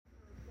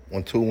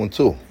1 2 1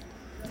 2.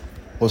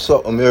 What's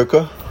up,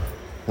 America?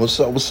 What's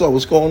up?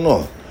 What's going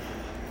on?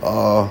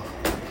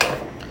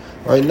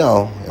 Right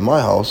now in my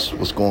house,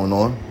 what's going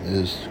on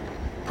is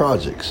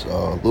projects,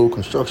 little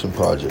construction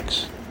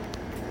projects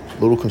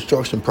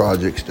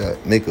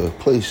that make a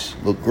place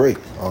look great.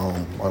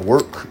 My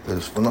work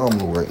is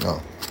phenomenal right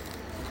now.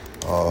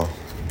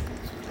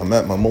 I'm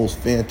at my most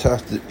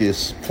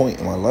fantasticest point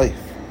in my life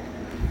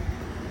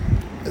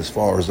as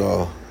far as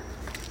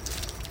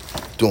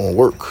doing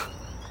work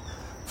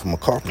from a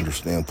carpenter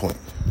standpoint.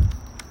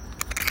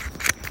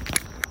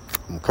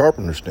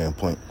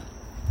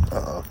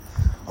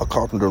 A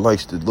carpenter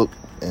likes to look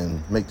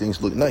and make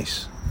things look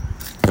nice.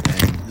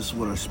 And this is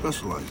what I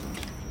specialize in.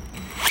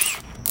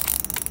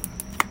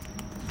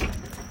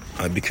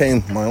 I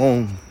became my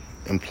own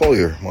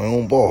employer, my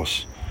own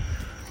boss,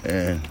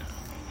 and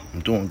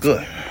I'm doing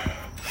good.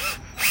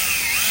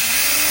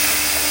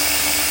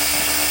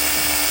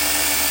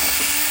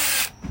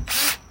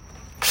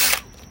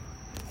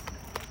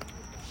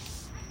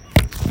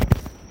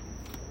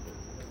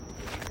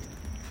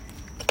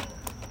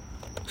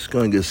 It's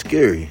going to get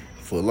scary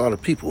for a lot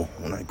of people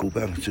when I go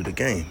back into the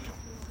game.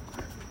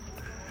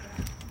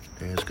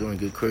 And it's going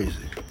to get crazy.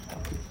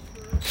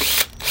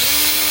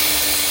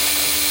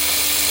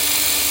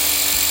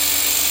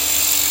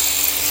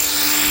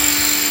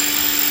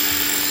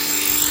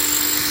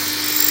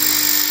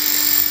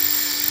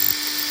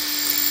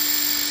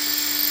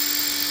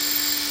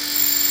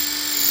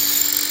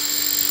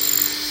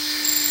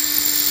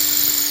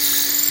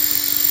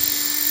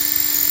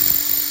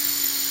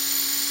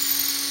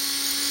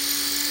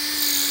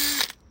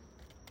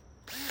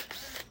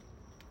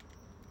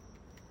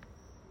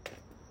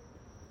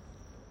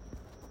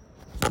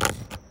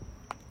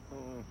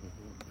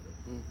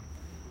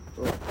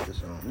 Oh, I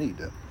guess I don't need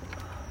that.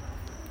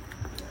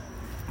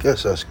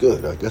 Guess that's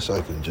good. I guess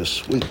I can just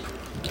sweep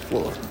the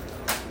floor.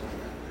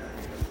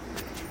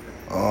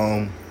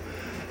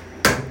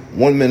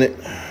 1 minute,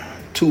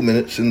 2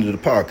 minutes into the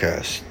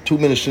podcast. 2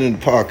 minutes into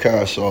the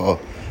podcast,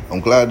 I'm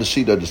glad to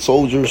see that the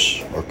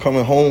soldiers are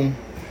coming home.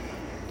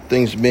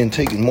 Things are being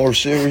taken more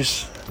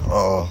serious.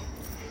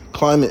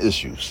 Climate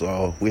issues.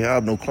 We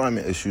have no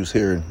climate issues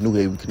here in New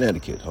Haven,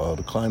 Connecticut.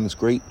 The climate's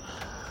great.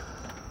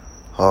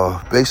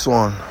 Based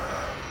on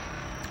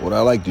what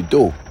I like to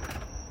do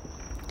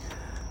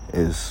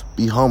is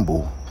be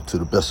humble to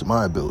the best of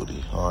my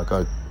ability. I got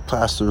to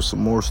plaster some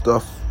more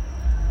stuff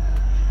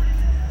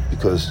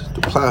because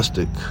the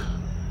plastic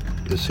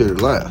is here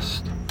to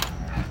last.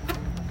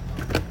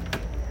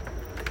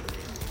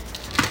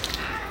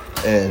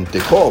 And they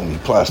called me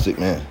Plastic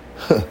Man.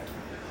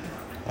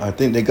 I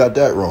think they got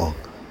that wrong.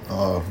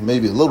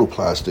 Maybe a little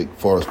plastic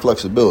as far as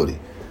flexibility.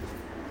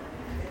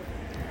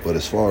 But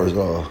as far as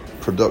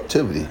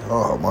productivity,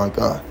 oh my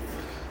God.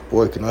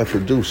 Boy, can I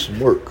produce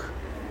some work.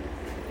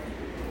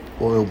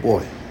 Boy, oh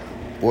boy.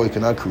 Boy,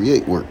 can I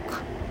create work.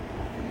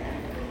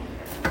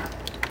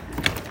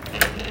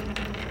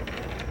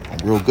 I'm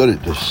real good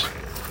at this.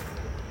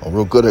 I'm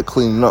real good at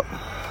cleaning up.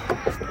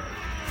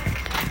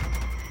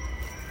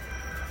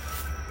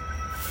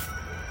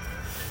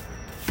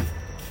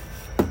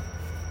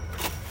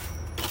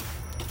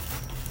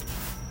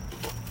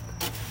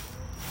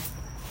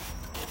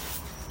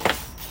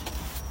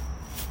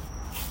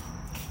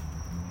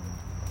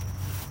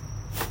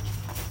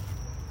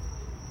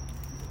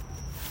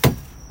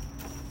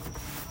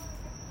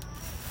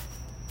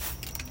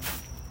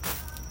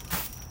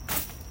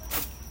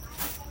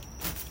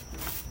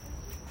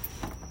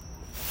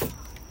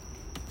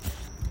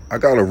 I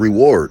got a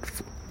reward,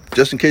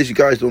 just in case you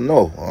guys don't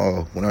know.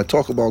 When I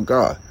talk about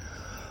God,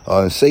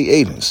 in St.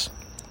 Aidan's,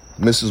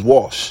 Mrs.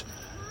 Walsh,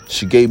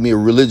 she gave me a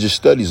religious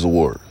studies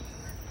award.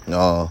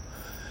 And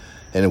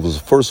it was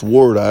the first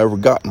award I ever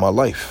got in my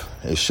life.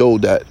 It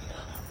showed that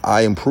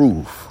I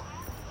improve.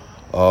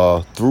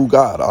 Through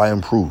God, I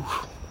improve.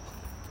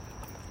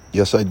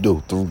 Yes, I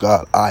do. Through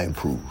God, I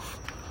improve.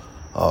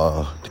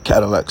 The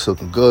Cadillac's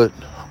looking good.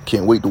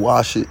 Can't wait to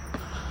wash it.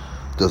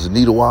 Doesn't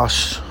need a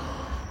wash.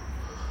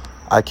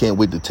 I can't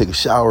wait to take a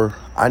shower.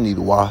 I need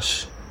to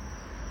wash.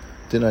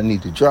 Then I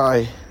need to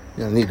dry.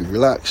 Then I need to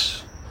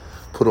relax.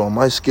 Put on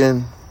my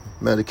skin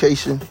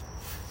medication.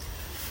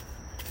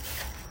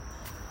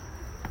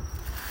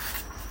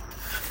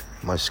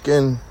 My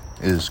skin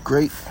is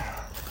great.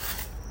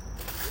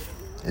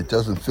 It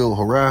doesn't feel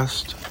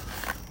harassed.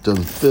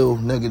 Doesn't feel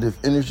negative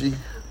energy.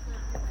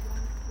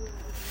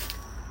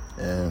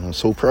 And I'm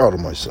so proud of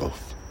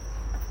myself.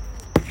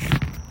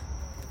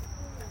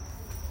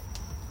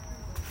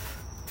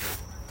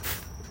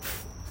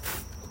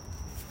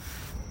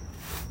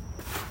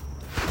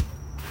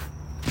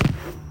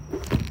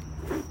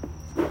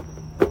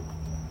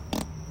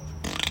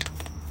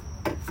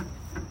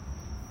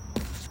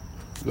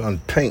 I'm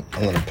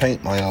gonna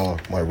paint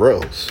my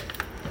rails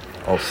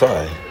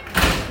outside.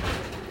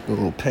 Do a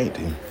little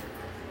painting.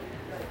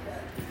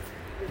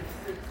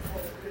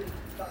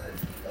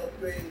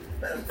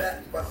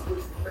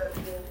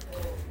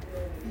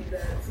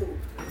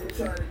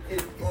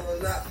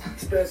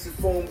 expensive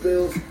phone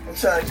bills. I'm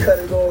trying to cut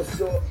it all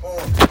short.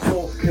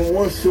 So in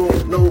one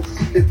short note,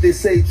 if they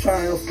say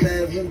triumph,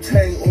 man,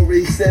 Wu-Tang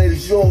already said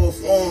it's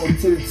yours. On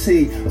to the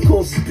T. Of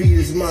course this beat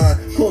is mine.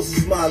 Of course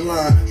it's my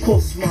line. Of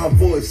course it's my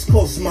voice. Of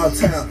course it's my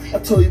town. I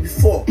told you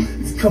before.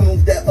 If you're coming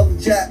with that other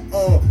jack,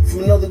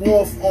 from another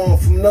north,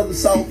 from another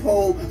south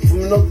pole,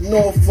 from another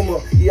north,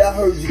 yeah, I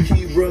heard you,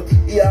 Kiva.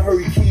 Yeah, I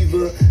heard you,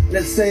 Kiva. And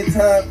at the same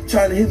time,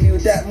 trying to hit me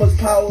with that much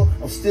power,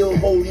 I'm still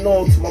holding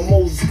on to my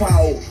Moses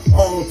power.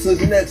 On to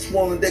the next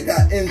one that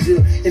got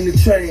injured in the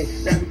train.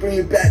 Now we bring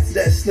it back to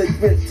that slick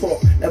Rick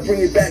talk. Now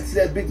bring it back to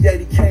that Big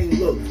Daddy Kane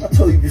look. I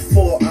told you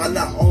before, I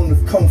not only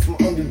come from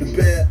under the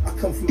bed, I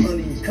come from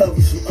under your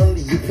covers, from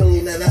under your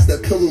pillow. Now that's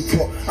that pillow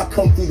talk. I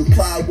come through the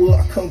plywood,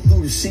 I come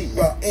through the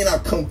sheetrock, and I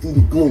come through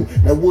the glue.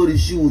 Now what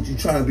is you if you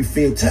trying to be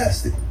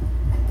fantastic?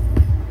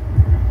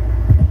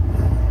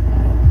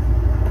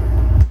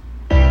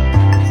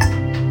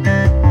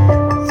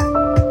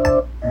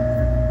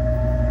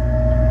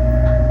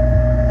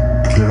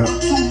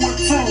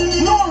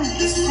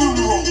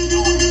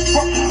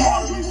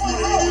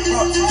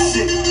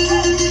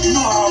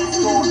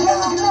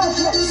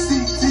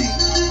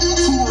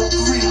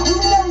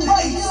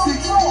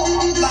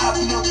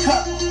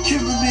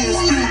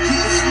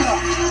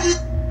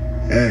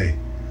 Hey,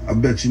 I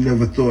bet you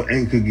never thought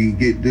Anchor could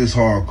get this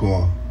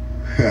hardcore.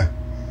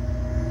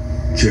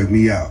 Check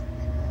me out.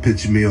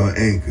 Picture me on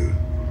Anchor.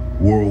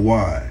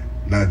 Worldwide,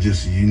 not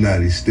just the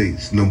United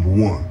States,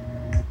 #1.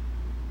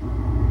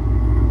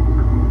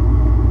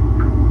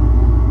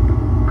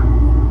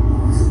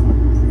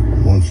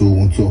 1 2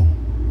 1 2.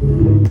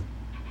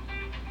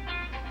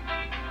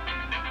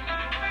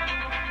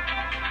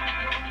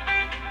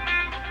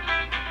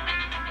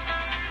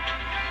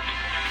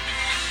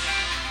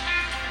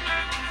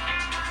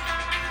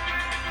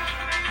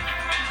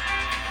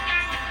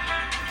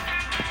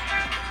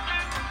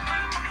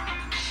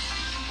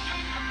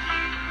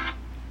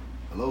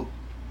 Hello?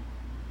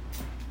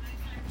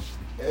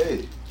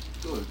 Hey,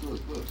 good.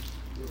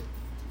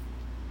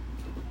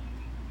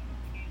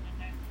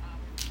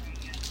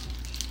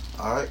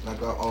 All right, I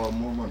got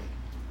more money.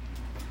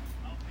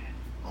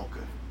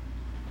 Okay.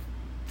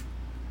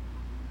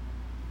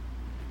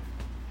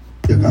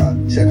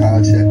 Check how I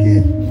check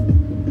in.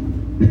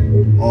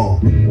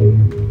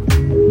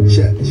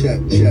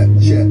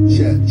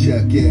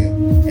 Check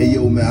in. Hey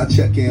yo man, I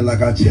check in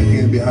like I check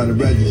in behind the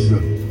register.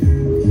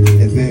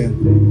 And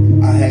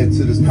then I head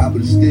to the top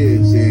of the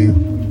stairs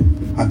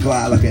and I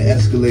glide like an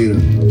escalator.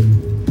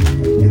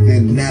 And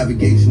then the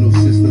navigational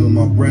system in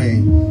my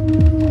brain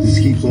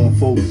just keeps on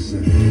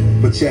focusing.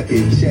 But check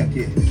it.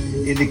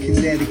 In the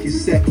Connecticut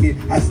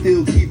second, I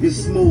still keep it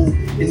smooth.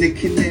 In the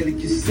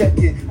Connecticut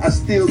second, I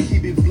still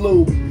keep it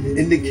blue.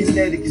 In the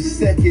Connecticut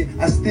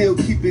second, I still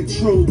keep it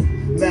true.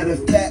 Matter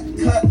of fact,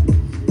 cut,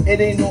 it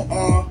ain't no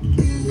R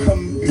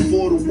coming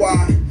before the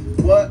Y.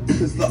 What?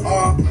 Cause the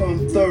R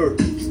come third,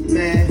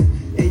 man.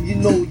 And you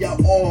know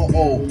y'all all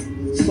old.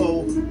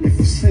 So if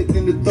you're sitting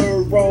in the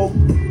third row,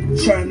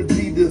 trying to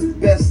be the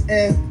best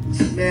in,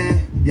 man,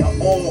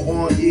 y'all all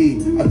on E.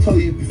 I told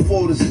you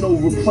before, there's no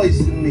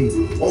replacing me.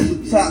 Off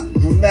the top,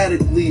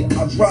 dramatically,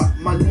 I drop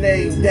my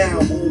name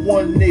down on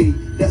one knee.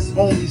 That's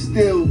only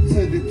still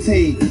to the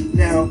T.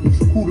 Now,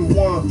 who the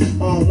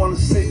one wanna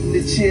sit in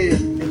the chair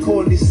and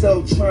call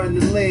themselves trying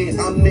to lean?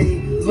 I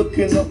mean,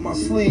 looking up my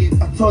sleeve.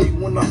 I tell you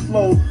when I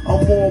flow,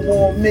 I'm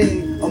more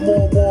mean. I'm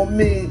more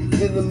mean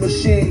than the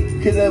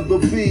machine could ever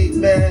be,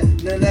 man.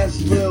 Now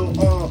that's real,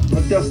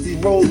 a dusty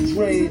road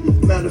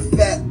dream. Matter of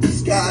fact,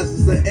 disguised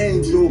as an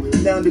angel.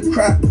 Now the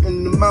crap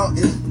in the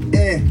mountains,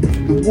 and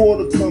the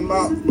water come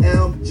out, and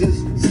I'm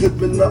just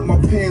slipping up my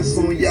pants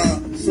on y'all.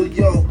 So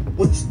yo,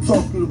 what you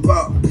talking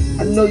about?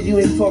 I know you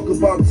ain't talking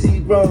about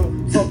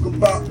T-Ron. Talking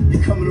about you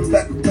coming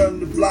back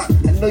around the block.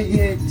 I know you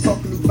ain't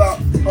talking about,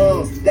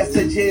 that's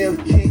that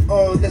JFK,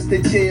 that's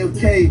that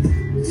JFK.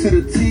 To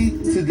the T,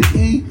 to the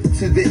E,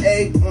 to the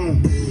A,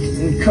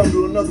 and come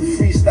to another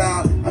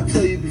freestyle. I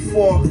tell you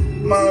before,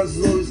 mine's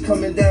always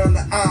coming down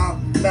the aisle.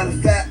 Matter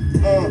of fact,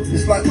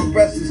 it's like my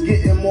breast is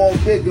getting more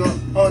bigger.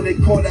 They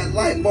call that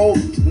lipo.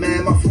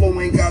 Man, my flow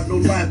ain't got no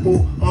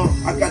lipo.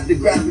 I got the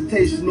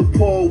gravitational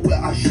pull where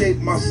I shape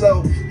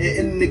myself. And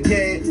in the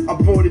game, I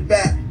brought it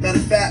back. Matter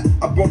of fact,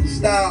 I brought the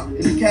style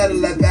in the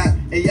Cadillac back.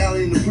 And y'all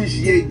didn't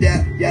appreciate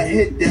that. Y'all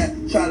hit that.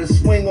 Try to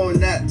swing on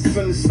that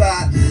from the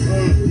side.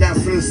 Now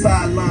from the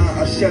sideline,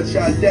 I shut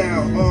y'all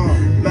down.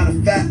 Matter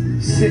of fact,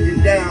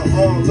 sitting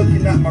down,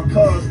 looking at my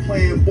cuz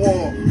playing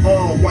ball.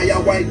 While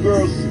y'all white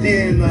girls is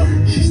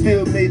there, she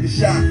still made the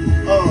shot.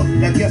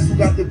 Now guess who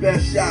got the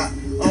best shot?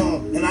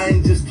 And I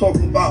ain't just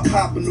talking about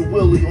popping the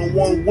wheelie on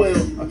one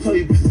wheel. I tell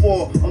you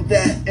before, I'm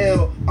that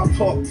ill. I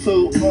talk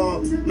to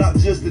not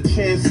just the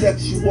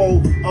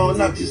transsexual,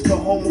 not just the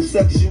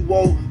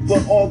homosexual,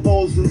 but all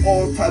those in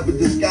all type of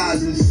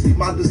disguises. See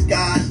my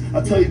disguise?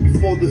 I tell you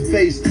before, the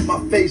face, my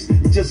face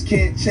just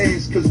can't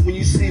change. Cause when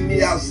you see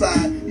me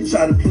outside, you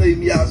try to play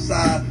me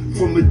outside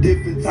from a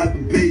different type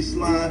of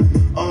baseline,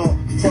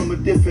 from a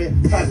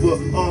different type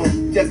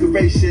of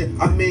decoration.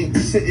 I mean,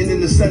 sitting in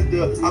the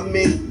center. I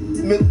mean,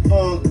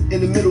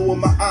 in the middle of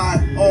my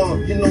eye.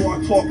 You know I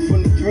talk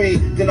from the 3,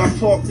 then I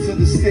talk to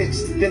the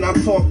 6, then I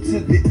talk to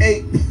the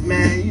 8.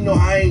 Man, you know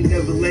I ain't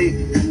never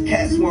late.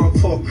 Cats wanna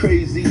talk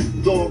crazy,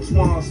 dogs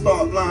wanna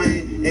start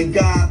lying, and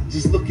God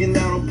just looking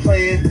out and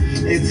playing.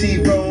 And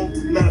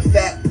T-Bone, matter of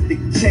fact, the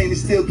chain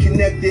is still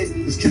connected.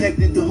 It's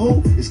connected to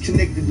who? It's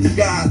connected to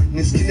God, and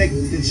it's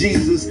connected to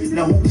Jesus.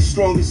 Now who's the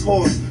strongest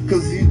horse?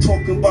 Cause you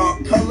talking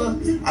about color,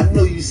 I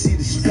know you see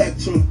the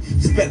spectrum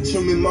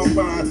in my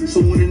rhyme. So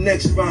when the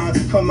next rhyme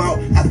come out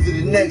after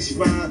the next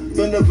rhyme,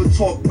 don't ever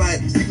talk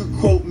like you could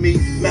quote me.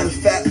 Matter of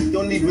fact,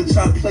 don't even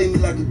try to play me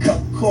like a cup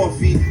of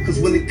coffee. Cause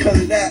when it comes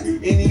to that,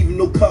 ain't even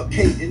no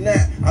cupcake in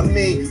that. I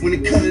mean, when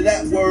it comes to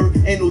that word,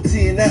 ain't no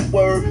T in that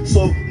word.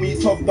 So when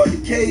you talk about the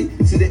K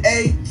to the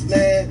A,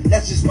 man,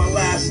 that's just my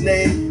last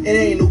name. It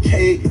ain't no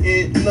K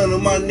in none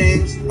of my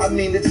names. I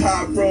mean, the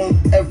Tyrone,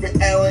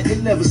 Everett Allen,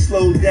 it never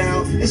slowed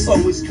down. It's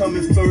always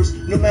coming first,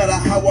 no matter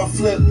how I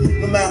flip,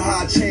 no matter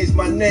how I change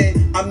my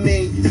name. I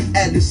mean,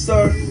 at the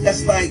surf,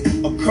 that's like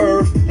a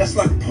curve, that's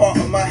like a part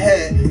of my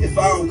head. If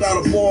I don't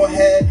got a bald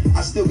head,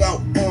 I still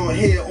got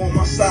hair on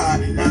my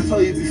side. Now I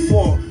tell you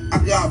before, I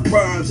got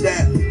rhymes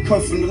that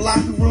come from the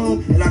locker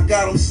room, and I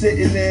got them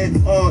sitting there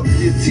on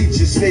your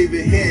teacher's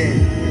favorite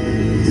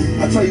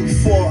hand. I tell you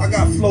before, I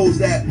got flows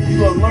that you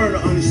gonna learn to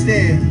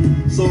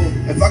understand. So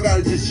if I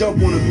gotta just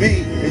jump on a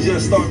beat and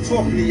just start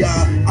talking to y'all,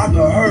 I can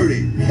heard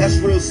it. That's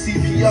real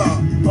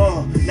CPR.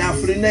 Now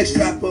for the next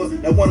rapper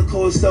that wanna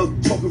call himself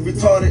talking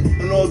retarded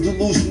and all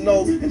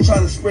delusional and try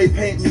to spray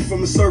paint me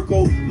from a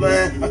circle,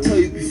 man, I tell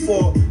you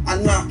before, I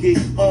knock it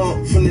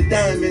from the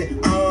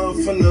diamond,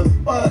 from the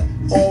what?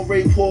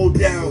 Already pulled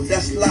down.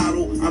 That's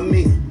Lotto. I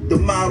mean the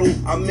model.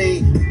 I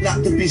mean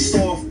not to be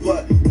soft,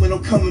 but when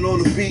I'm coming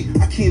on the beat,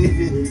 I can't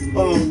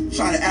even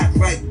try to act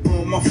like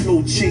my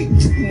flow cheap.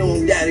 You know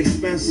I'm that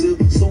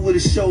expensive. So where the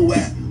show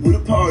at? Where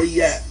the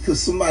party at? Cause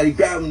somebody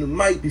grabbing the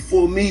mic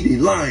before me, they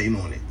lying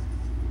on it.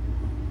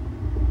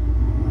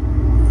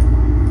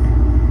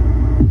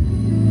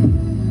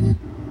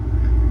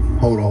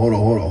 Hold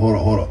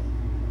on.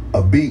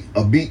 A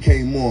beat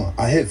came on.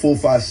 I hit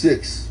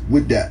 456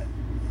 with that.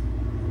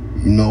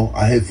 You know,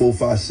 I hit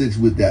 456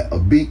 with that. A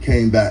beat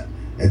came back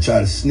and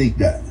tried to sneak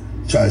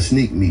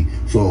me.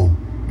 So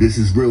this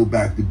is real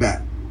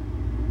back-to-back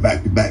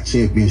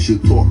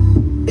championship talk.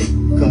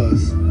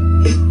 Cause,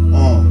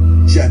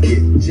 check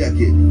it.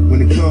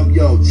 When it come,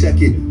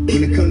 check it.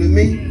 When it come to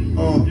me,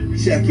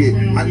 check it.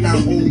 I not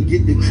only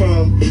get the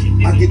crumb,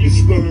 I get the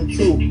sperm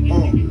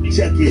too.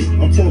 Check it.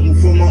 I'm talking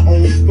from my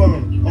own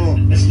sperm.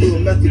 That's real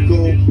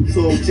methical.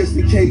 So just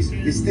in case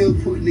they're still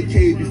putting the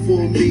K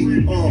before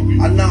me,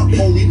 I not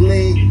only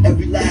lean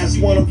every last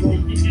one of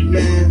them,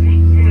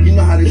 man. You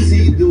know how the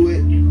T do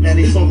it. Now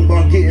they talking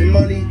about getting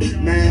money,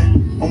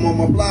 man. I'm on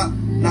my block,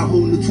 not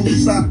holding the 2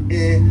 sock,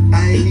 and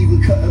I ain't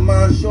even cutting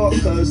mine short.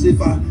 Cause if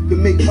I could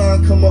make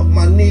mine come up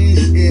my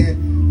knees,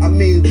 and I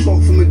mean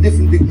talk from a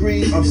different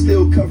degree, I'm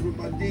still covering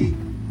my D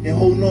and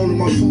holding on to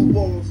my 2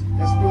 balls.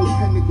 That's real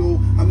pinnacle.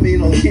 I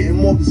mean, I'm getting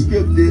more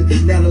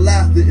descriptive. Now the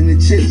laughter and the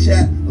chit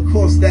chat, of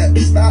course that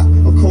stop,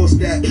 of course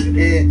that,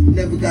 and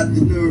never got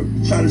the nerve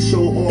to try to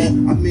show off.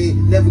 I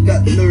mean, never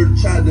got the nerve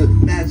to try to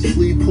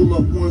magically pull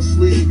up one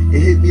sleeve and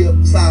hit me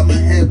upside my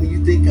head when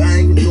you think I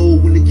ain't know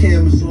when the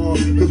camera's on.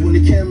 Cause when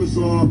the camera's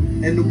on,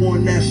 and the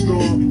one that's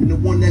strong, and the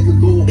one that could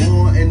go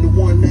on, and the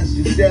one that's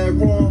just dead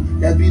wrong,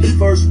 that be the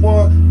first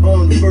one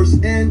on the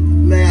first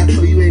end. Man, I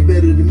tell you ain't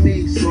better than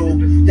me, so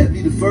that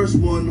be the first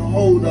one to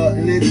hold up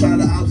and then try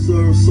to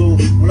observe. So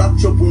when I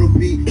jump on a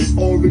beat, it's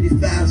already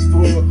fast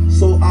forward.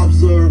 So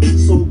observe,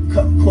 so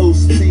cut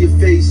close to your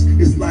face.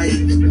 It's like,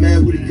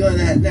 man, where the gun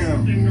at now?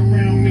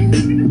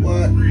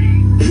 What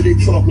they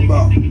talk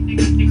about?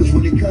 Cause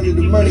when they come to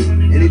the money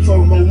and they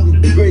talking about who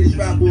the greatest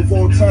rapper of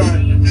all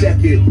time,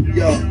 check it,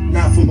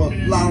 not from a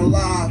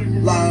la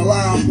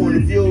point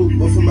of view,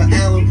 but from an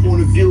Allen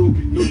point of view.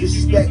 No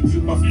disrespect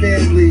to my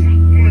family.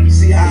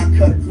 See how I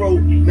cut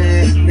throat,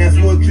 man. Now if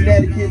you're in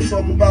Connecticut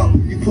talking about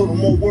you putting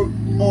more work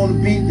on the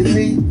beat than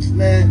me,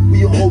 man, where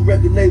your whole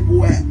record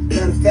label at?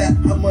 Matter of fact,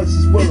 how much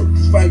is worth?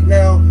 Cause right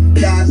now,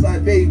 guys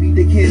like Baby,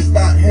 they can't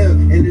stop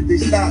him. And if they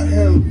stop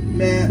him,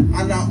 man,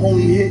 I not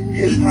only hit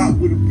hip-hop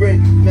with a brick,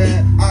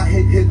 man, I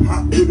hit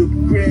hip-hop with a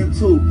gram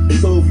too.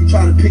 So if you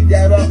try to pick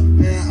that up,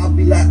 man, I'll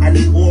be like, I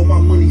need all my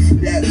money for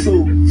that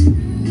too.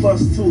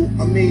 +2,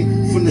 I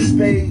mean, from the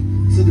spade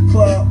to the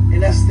club,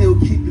 and that's still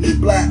keeping it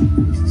black.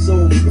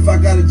 So if I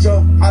gotta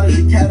jump out of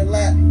the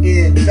Cadillac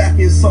and back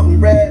in something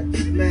red,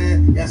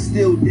 man, y'all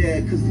still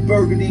dead. Cause the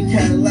burgundy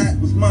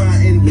Cadillac was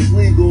mine and it was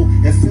legal.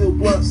 And Phil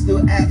Blunt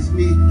still asks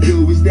me,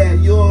 yo, is that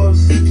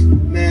yours?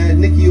 Man,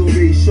 Nicki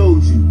already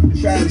showed you.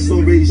 Travis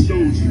already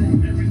showed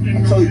you.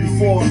 I told you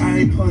before, I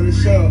ain't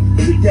punisher.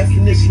 The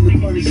definition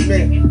of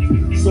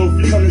punishment. So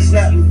if you come to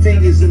snapping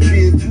fingers and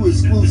being too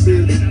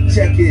exclusive,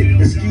 check it.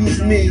 Excuse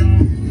me.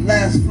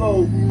 Last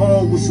flow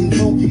on with some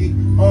dookie.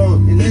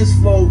 In this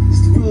flow,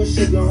 it's the real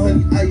sugar,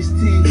 honey, iced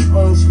tea.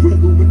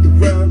 Sprinkled with the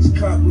brown to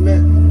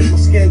compliment my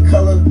skin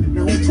color.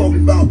 Now who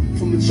talking about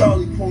from a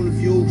Charlie point of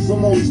view? Cause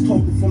I'm always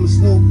talking from a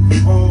Snoop.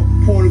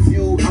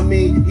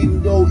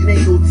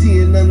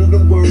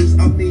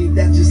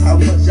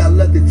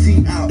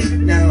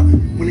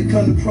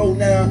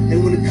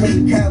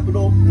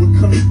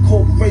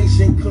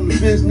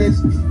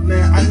 business,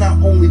 man, I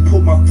not only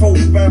put my throat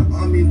around,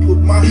 put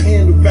my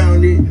hand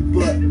around it,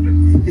 but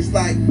it's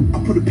like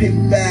I put a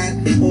paper bag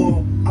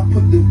or I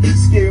put the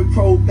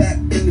scarecrow back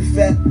in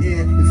effect,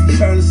 and if you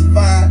turn to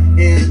survive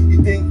and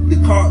you think the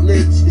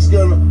cartilage is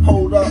gonna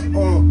hold up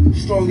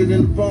stronger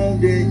than the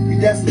bone, then you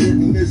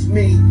definitely miss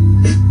me.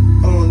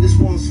 This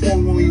one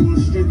swung on you on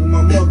the strength of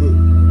my mother,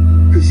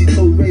 cause she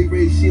told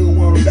Ray she don't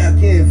want him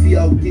back in, feel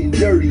I was getting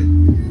dirty,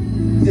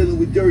 dealing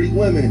with dirty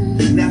women,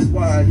 and that's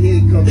why he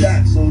ain't come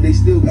back. So they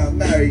still got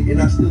married,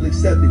 and I still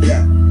accepted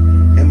that.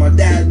 And my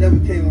dad never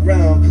came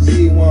around because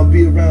he didn't want to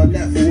be around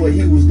that for what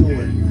he was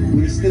doing.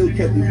 But he still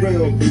kept it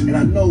real, and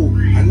I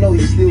know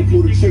he still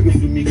pulled the trigger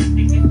for me.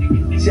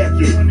 Check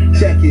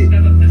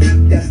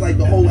it. That's like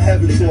the whole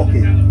heaven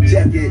talking.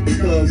 Check it,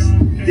 because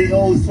they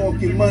always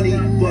talking money,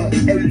 but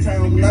every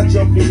time when I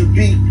jump on the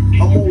beat,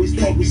 I'm always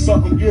talking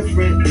something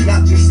different,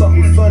 not just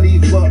something funny,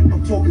 but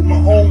I'm talking my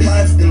own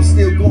life, and I'm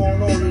still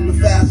going on in the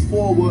fast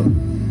forward.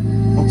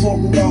 I'm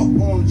talking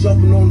about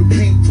jumping on the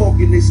beat,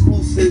 talking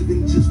exclusive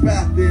and just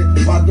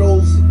rapping, while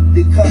those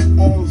they cut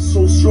on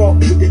so short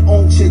with their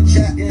own chit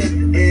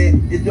chatting,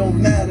 and it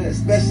don't matter,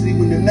 especially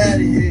when the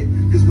matter hit,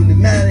 cause when the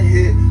matter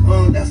hit,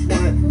 that's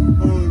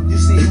when you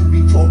see who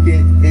be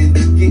talking and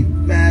get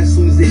mad as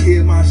soon as they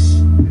hear my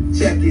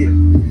check it.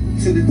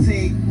 To the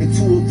T and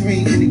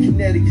 203 in the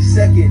Connecticut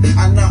second,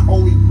 I not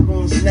only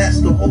snatch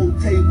the whole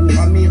table,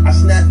 I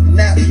snatch the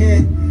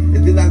napkin,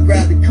 and then I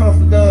grab the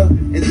comforter,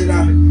 and then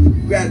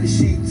I grab the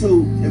sheet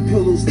too, and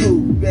pillows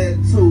too, bed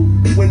too,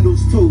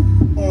 windows too,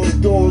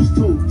 doors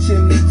too,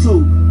 chimney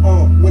too.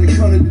 When it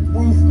comes to the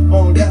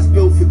roof, that's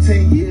built for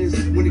 10 years.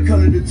 When it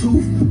comes to the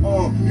tooth,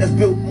 that's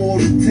built more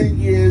than 10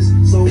 years.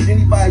 So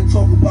anybody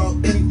talk about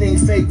anything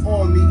fake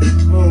on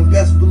me,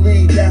 best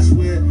believe that's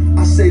when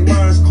I say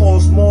mine's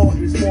cost more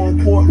and it's more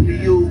important to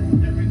you.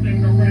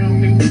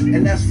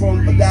 And that's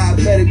from a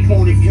diabetic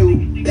point of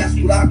view. That's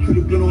what I could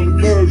have been on the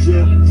verge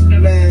of,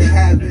 man,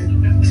 having.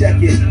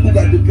 Check it, who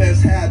got the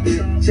best habit?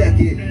 Check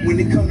it, when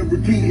it come to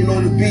repeating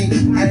on the beat,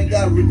 I ain't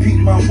gotta repeat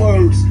my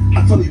words.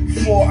 I told you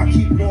before, I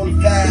keep it on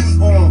the fast,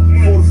 for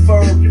the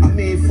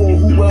firm, for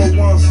who else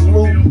wants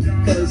salute.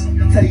 Cause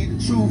to tell you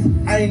the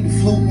truth, I ain't the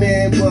flute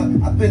man,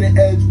 but I've been in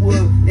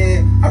Edgewood,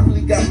 and I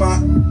really got my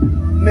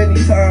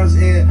many times,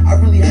 and I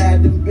really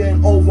had them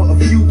been over a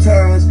few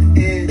times,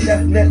 and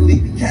definitely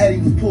the caddy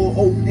was pulled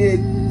over there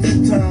a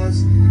few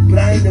times. But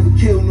I ain't never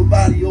killed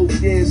nobody over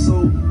there, so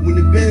when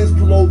the Benz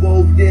pull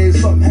over there,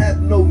 something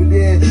happen over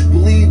there,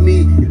 believe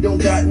me, it don't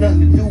got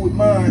nothing to do with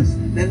mine.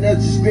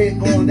 That's just straight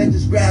on, that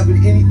just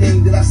grabbing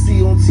anything that I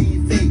see on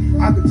TV.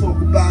 I could talk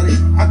about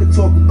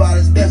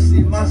it, especially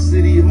in my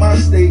city, in my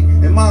state,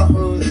 in my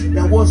hood.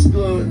 Now what's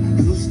good,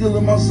 cause I'm still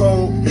in my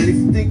zone, and if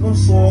you think I'm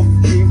soft,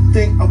 and you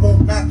think I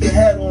won't knock your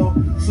head off,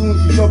 as soon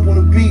as you jump on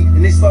the beat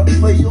and they start to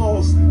play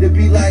yours, they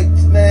be like,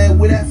 man,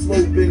 where that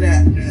flow been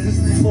at? This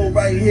is the flow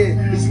right here,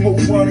 this is what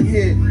we wanna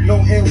hear. No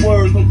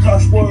N-words, no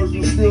cuss words,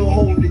 we're still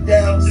holding it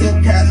down.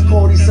 Some cats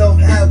call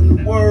themselves having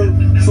the word,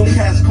 some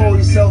cats call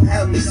themselves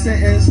having the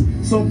sentence,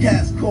 some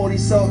cats call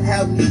themselves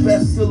having the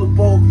best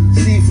syllable.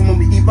 See, from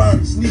an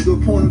Ebonic sneaker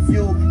point of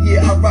view,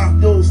 yeah, I rock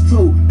those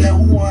too. Now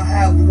who wanna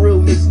have a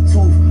real missing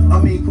tooth?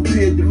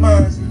 Compared to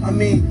mine,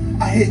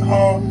 I hit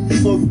hard,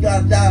 so if you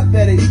got a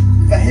diabetic,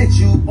 if I hit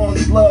you on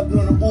the blood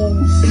gonna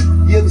ooze.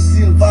 You ever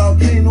see the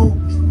volcano?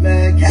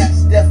 Man,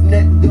 cats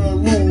definitely gonna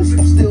lose.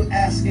 I'm still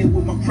asking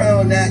with my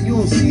crown at, you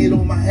don't see it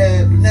on my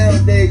head, but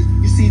nowadays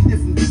you see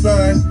different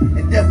designs,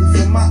 and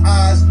definitely from my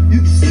eyes, you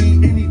can see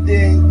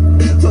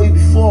anything. I told you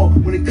before,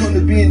 when it comes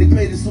to being the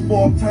greatest of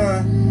all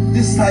time,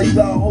 this is how you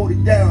gotta hold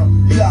it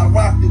down. You gotta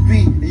rock the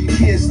beat, and you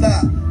can't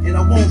stop, and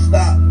I won't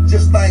stop.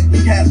 Just like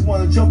the cats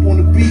wanna jump on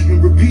the beat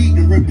and repeat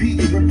and repeat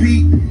and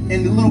repeat,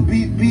 and the little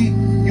beat,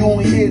 you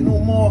don't hear it no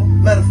more.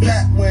 Matter of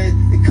fact, when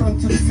it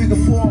comes to the figure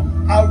 4,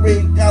 I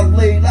already got it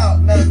laid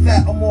out. Matter of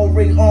fact, I'm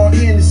already on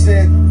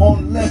Anderson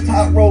on the left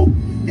top rope,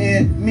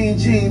 and me and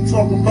Gene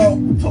talking about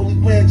totally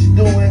what you're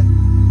doing.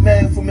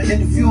 Man, from an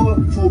interviewer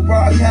to a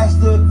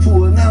broadcaster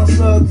to an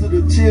announcer to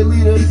the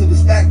cheerleader to the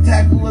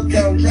spectacular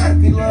Count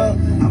Dracula.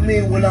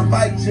 When I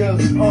bite you, I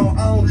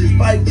don't just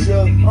bite you.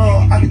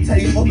 I can tell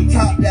you on the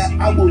top that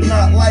I will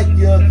not like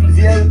you if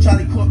you ever try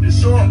to cut me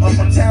short of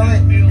my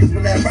talent.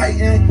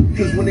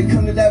 Cause when it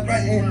come to that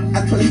writing,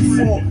 I told you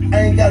before,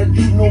 I ain't gotta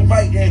do no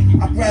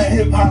writing. I grab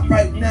hip hop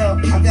right now,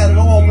 I got it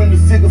all in the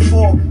figure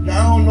 4. Now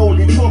I don't know what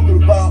they're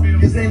talking about,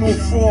 cause ain't no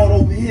fraud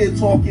over here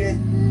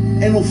talking.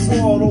 Ain't no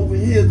fraud over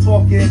here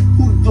talking.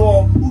 Who the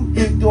dog, who the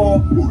big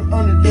dog, who the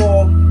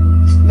underdog?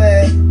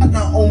 Man, I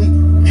not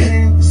only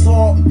came,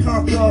 saw, and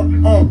conquer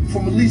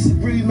from a lease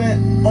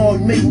agreement,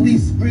 make a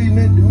lease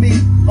agreement to me.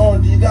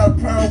 You got a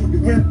problem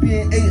with the rent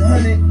being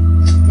 800?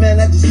 Man,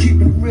 I just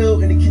keep it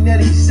real in the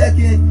Connecticut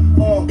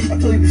second. I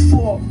told you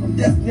before, I'm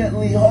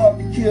definitely hard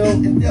to kill,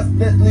 and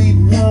definitely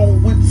the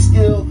one with the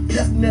skill,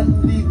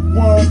 definitely the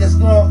one that's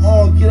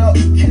gonna get up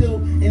and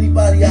kill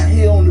anybody out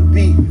here on the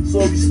beat.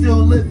 So if you're still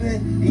living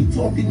and you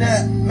talking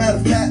that, matter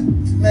of fact,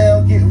 man,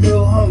 I'm getting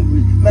real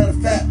hungry. Matter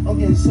of fact, I'm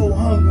getting so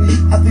hungry,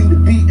 I think the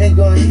beat ain't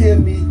gonna hear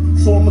me.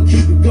 so I'ma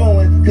keep it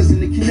going. Cause in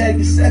the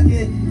Connecticut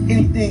second,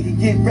 anything can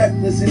get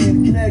reckless. And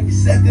in the Connecticut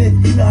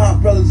second, you know how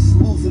brothers is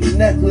losing the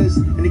necklace.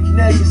 In the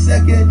Connecticut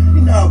second,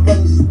 you know how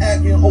brothers is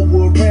acting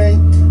over a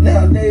ring.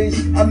 Nowadays,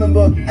 I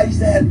remember I used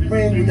to have the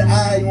ring with the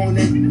eye on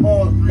it.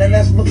 Now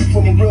that's looking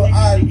from a real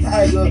eye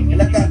tiger,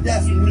 and I got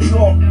that from New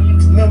York.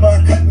 Remember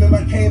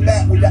I came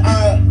back with the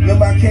eye.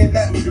 Remember I came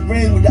back with the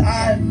ring with the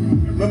eye.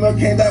 Remember I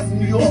came back from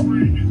New York.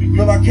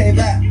 Remember I came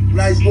back. When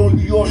I used to go to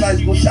New York, I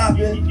used to go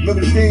shopping.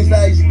 Remember the things that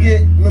I used to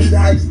get. Remember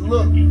how I used to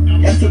look.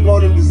 I took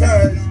all them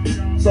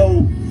designs.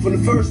 So for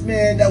the first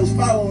man that was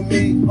following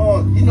me,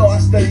 you know I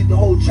studied the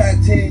whole track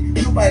team.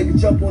 Nobody could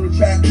jump on the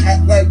track,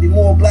 act like they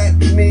more black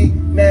than me.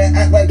 Man,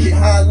 act like they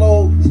high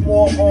low. It's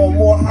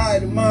more high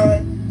than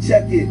mine.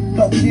 Check it,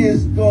 couple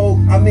years ago,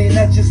 I mean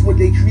that's just what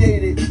they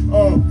created.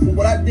 For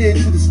what I did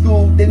to the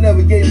school, they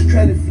never gave me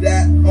credit for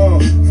that.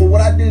 For what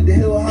I did to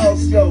Hill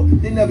House, yo,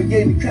 they never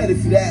gave me credit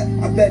for that.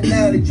 I bet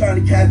now they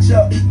trying to catch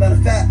up. Matter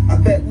of fact, I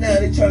bet now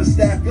they trying to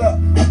stack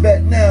up. I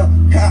bet now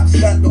cops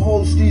got the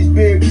whole streets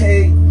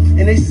barricade.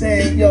 And they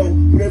saying, yo,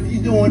 whatever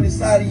you doing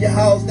inside of your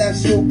house,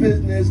 that's your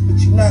business. But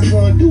you're not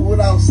gonna do it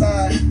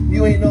outside.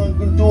 You ain't gonna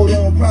do it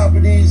on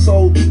property.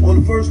 So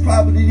on the first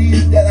property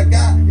that I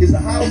got is a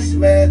house,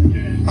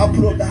 man. I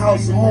put up the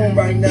house and home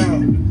right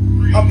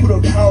now. I put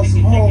up the house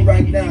and home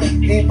right now.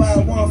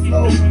 Anybody want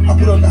flow? I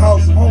put up the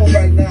house and home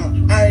right now.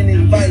 I ain't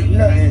inviting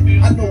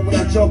nothing. I know when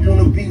I jump on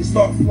the beat and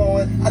start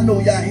flowing, I know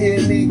y'all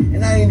hear me.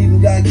 And I ain't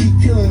even gotta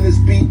keep killing this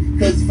beat.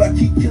 Cause if I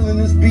keep killing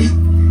this beat,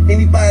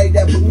 anybody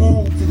that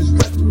belongs to this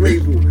record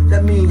label,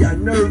 that means y'all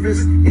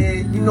nervous.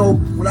 And you know,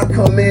 when I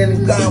come in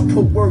and God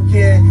put work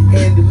in,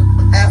 and the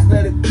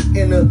athletic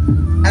and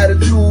the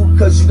attitude,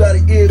 cause you got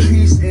an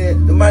earpiece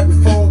and the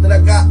microphone that I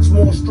got is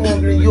more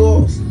stronger than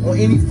yours. On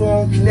any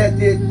phone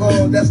connected,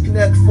 that's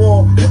Connect 4,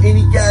 on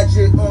any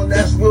gadget,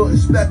 that's Real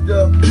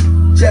Inspector.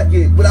 Check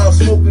it, without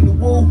smoking the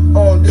woo,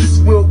 this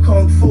is real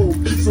kung fu.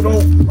 So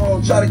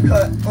don't try to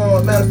cut,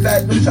 matter of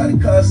fact, don't try to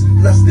cuss,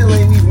 cause I still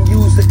ain't even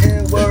use the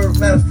N-word.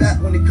 Matter of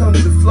fact, when it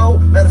comes to the flow,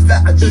 matter of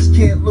fact, I just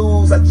can't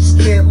lose, I just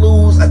can't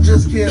lose, I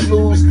just can't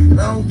lose. And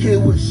I don't care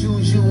what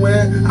shoes you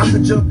in, I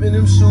could jump in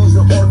them shoes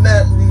and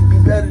automatically be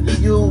better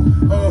than you.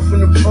 From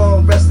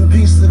the rest in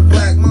peace to the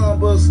Black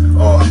Mambas.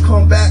 I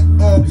come back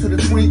to the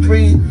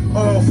 23.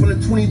 From the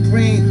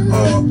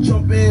 23,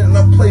 jump in and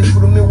I play for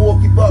the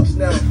Milwaukee Bucks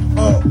now.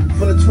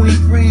 From the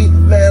 23,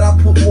 man, I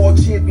put more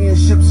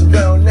championships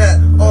around that.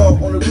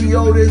 On the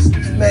Leotis,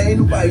 man, ain't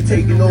nobody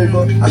taking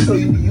over. I tell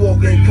you, New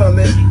York ain't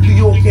coming. New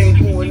York ain't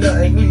doing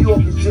nothing. New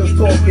York is just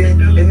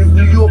talking. And if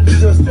New York is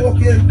just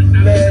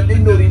talking, man, they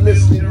know they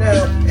listening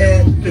now.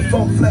 And if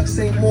Funk Flex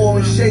ain't more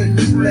in shape,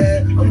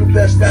 man, I'm the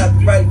best rapper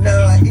right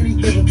now at any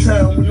given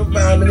time when I'm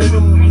rhyming and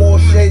I'm in more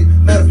shape.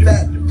 Matter of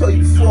fact, tell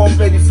you before I'm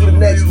ready for the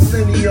next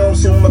millennium.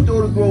 So when my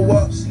daughter grow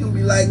up, she gonna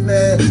be like,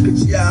 man,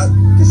 picture y'all,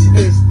 this,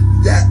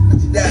 that,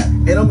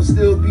 and I'ma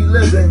still be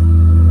living.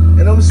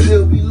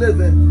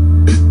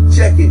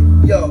 Check it,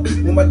 yo.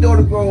 When my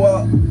daughter grow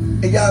up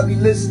and y'all be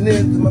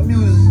listening to my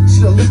music,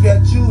 she gonna look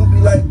at you and be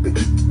like,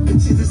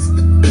 picture this,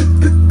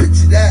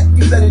 picture that.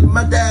 You better than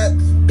my dad.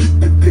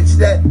 Picture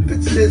that,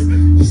 picture this.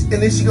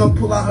 And then she gonna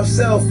pull out her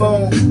cell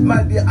phone.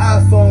 Might be an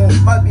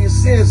iPhone, might be a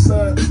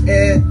Samsung,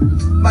 and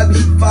might be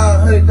some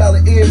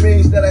 $500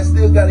 earrings that I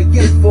still gotta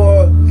get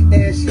for her.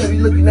 And she gonna be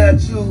looking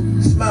at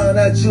you, smiling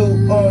at you,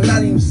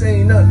 not even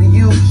saying nothing to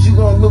you, cause you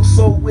gonna look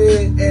so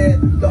weird.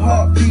 And the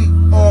heartbeat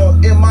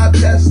in my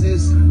chest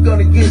is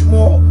gonna get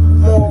more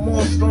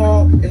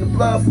strong, and the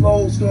blood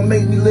flow is gonna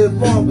make me live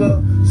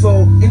longer.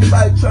 So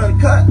anybody trying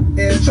to cut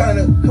and trying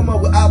to come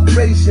up with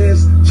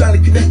operations,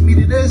 trying to connect me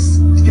to this,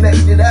 connect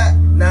me to that,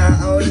 nah,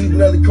 I don't need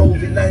another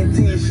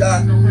COVID-19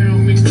 shot.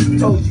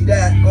 Told you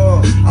that,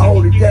 I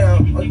hold it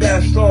down, I'm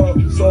that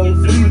strong. So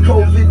for me, the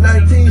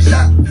COVID-19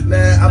 shot,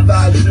 man, I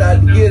advise you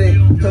not to get it.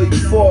 Tell you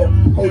before,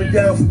 hold it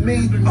down for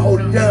me, I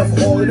hold it down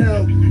for all of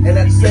them. And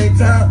at the same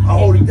time, I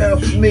hold it down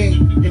for me.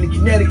 In the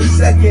Connecticut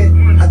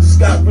second, I just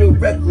got real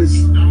reckless.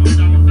 1,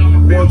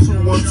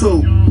 2, 1,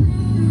 2.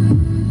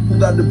 Who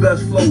got the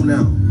best flow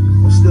now?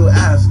 I'm still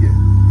asking.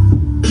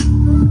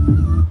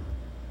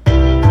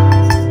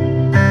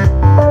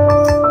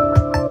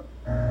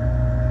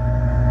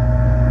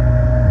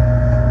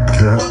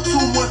 Yeah. 1, 2,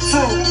 1,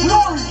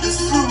 2. This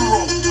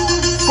funeral.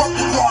 Fuck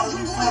the water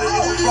before they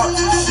interrupt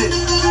some shit.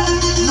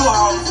 You know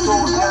how it's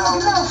going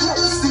down.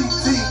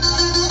 CT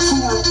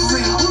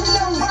 203,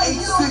 the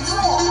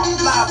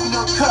 860, live and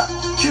uncut.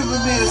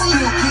 Cameraman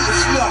still getting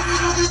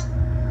snuffed.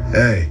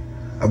 Hey,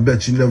 I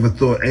bet you never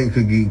thought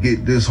Anchor could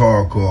get this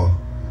hardcore.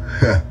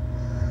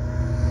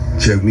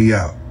 Check me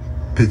out.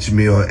 Picture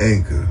me on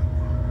Anchor.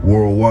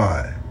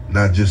 Worldwide,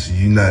 not just the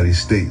United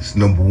States,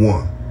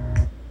 #1.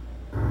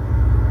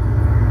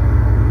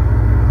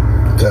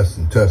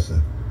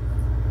 Testing.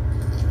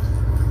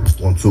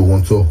 1, 2,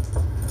 1, 2.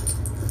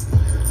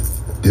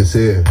 This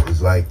here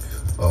is like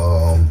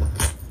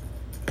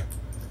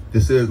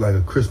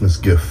a Christmas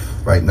gift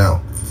right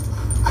now.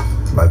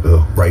 Like a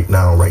right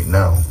now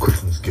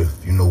Christmas gift.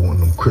 You know, one of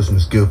them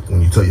Christmas gifts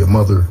when you tell your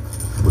mother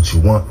what you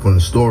want from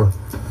the store.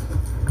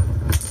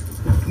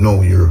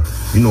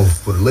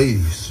 For the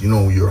ladies,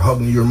 you're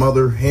hugging your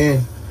mother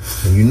hand,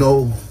 and you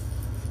know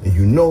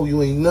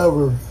you ain't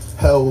never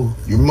held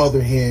your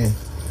mother hand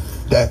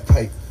that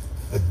tight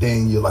a day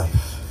in your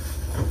life.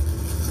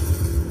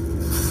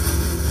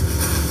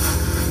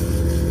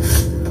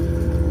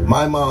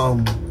 My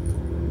mom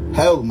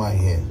held my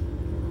hand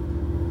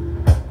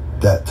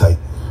that tight.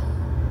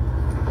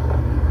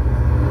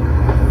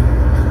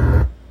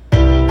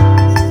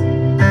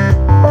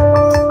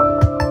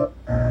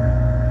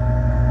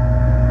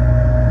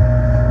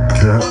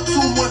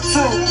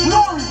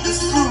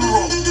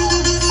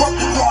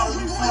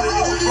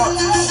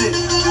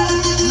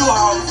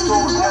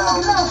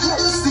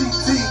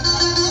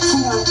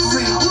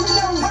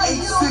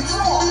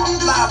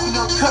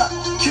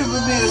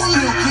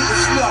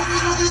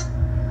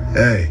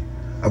 Hey,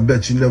 I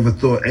bet you never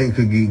thought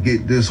Anchor could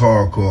get this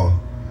hardcore.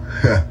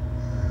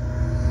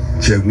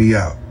 Check me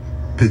out.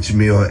 Picture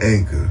me on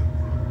Anchor.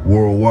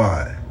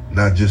 Worldwide,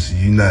 not just the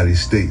United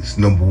States,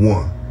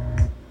 #1.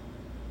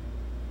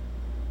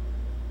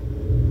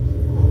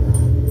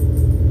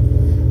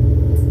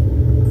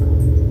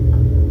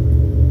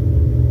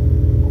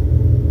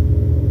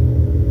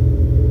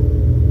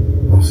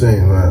 I'm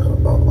saying, man,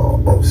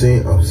 I'm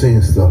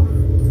seeing stuff.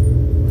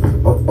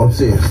 I'm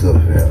seeing stuff,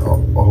 man.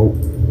 I hope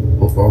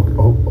if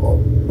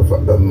I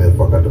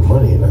got the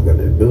money and I got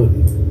the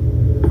ability,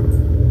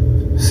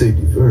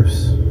 safety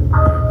first.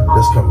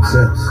 That's common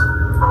sense.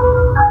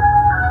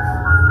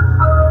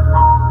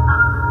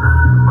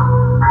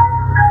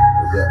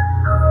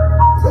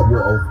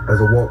 As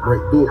I walk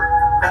right through it.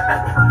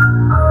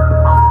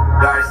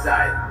 Dark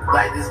side,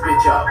 light this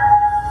bitch up.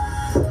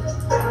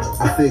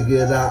 I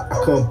figured I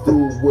come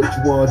through what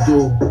you wanna do.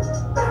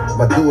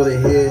 My daughter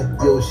here,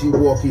 yo, she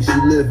walking, she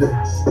living.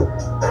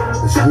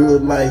 It's real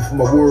life,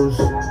 my words,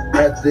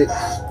 ethics.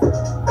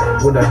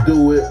 When I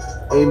do it,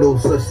 ain't no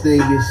such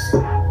thing as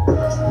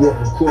walk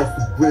across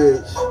the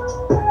bridge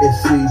in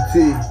CT.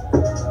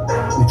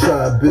 We try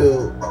to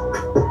build,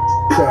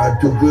 try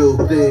to do real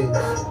things.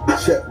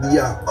 Check me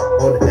out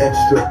on the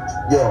extra,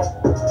 yo.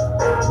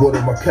 What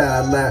am my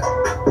Cadillac?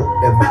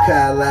 And my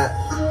Cadillac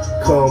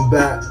come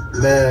back,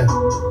 man.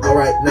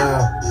 Alright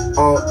now, I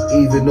don't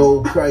even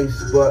know price,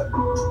 but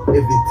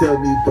if you tell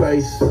me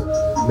price,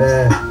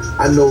 man,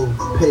 I know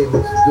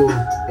payments due,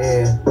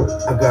 and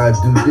I gotta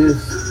do this,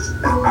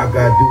 I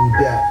gotta do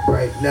that.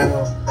 Right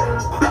now,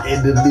 I'm in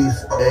the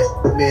lease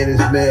at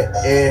management,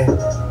 and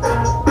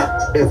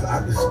if I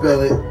could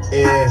spell it,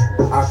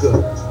 and I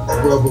could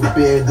rubber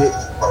band it,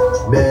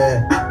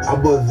 man, I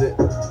wasn't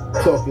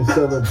talking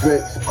selling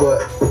bricks,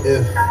 but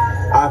if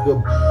I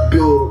could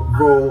build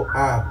a road,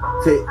 I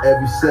take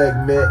every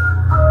segment,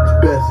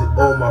 invest it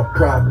on my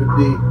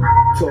property,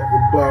 talk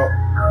about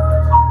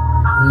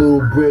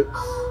little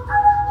bricks,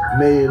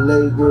 made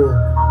Lego,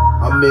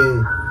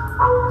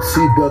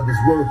 see brothers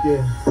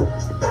working,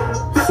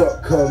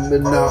 suck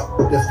coming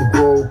out, that's the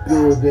gold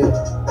building,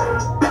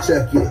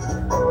 check it,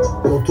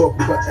 don't talk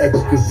about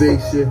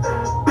excavation,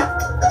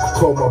 I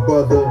call my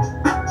brother,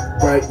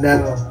 right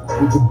now,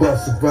 we can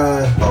bust a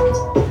rhyme,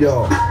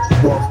 yo,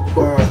 once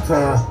upon a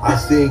time, I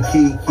seen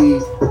Kiki,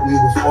 we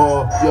was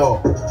on, yo,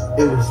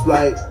 it was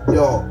like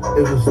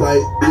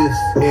this,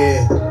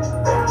 and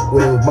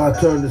when it was my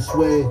turn to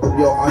swing,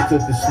 yo, I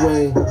took the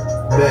swing,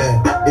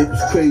 man, it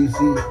was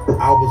crazy,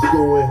 I was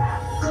going,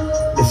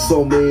 it's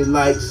so many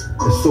lights,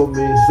 there's so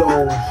many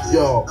zones,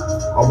 yo,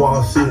 I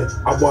wanna see it,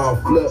 I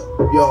wanna flip,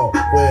 yo,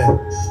 when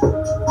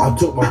I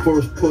took my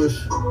first push,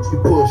 you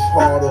push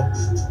harder,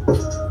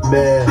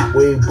 man,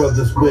 Wayne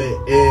Brothers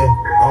went in,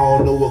 I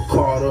don't know what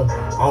Carter,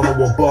 I don't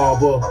know what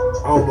Barber,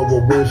 I don't know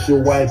what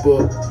windshield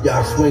wiper,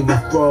 y'all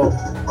swinging from,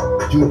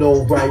 you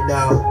know right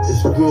now,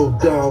 it's real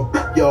dumb,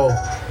 yo,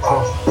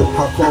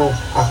 how come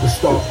I can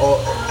start up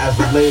as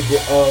a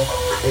laborer,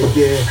 and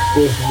then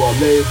go from a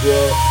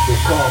laborer to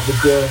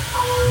carpenter,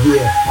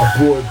 yeah, I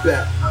brought it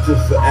back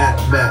just for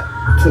AtMat,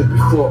 took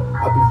before,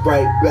 I'll be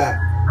right back,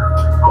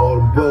 all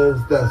the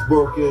brothers that's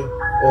working,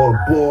 all the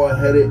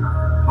boy-headed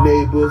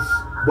neighbors,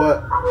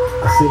 but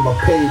I see my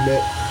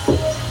payment,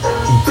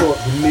 he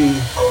talked to me,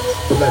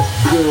 like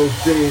the real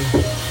thing,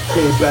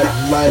 came back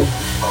to life,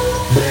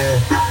 man,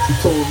 he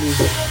told me,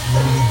 you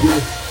need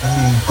this, you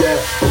need that,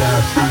 now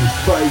I see his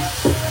price,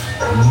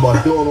 my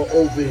daughter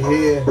over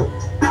here,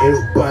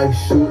 everybody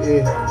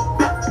shooting,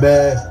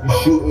 man, you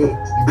shooting,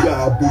 you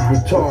gotta be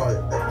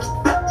retarded,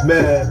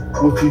 man,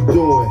 what you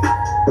doing,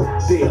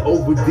 they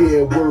over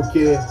there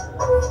working,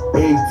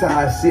 every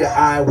time I see an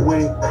eye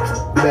wink,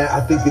 man,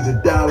 I think of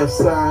the dollar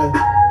sign,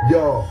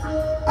 yo,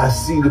 I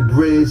see the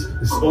bridge,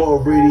 it's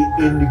already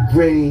in the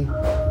green,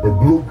 and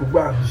Blue can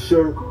rock the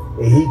shirt,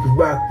 and he can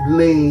rock the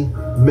lean,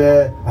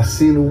 man, I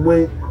seen him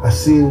wink, I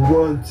seen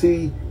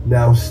 1T,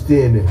 now I'm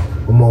standing,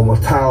 I'm on my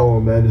tower,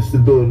 man, it's the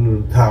building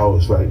of the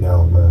towers right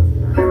now, man.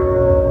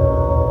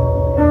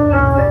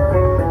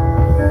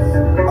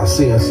 I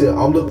see,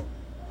 I'm looking.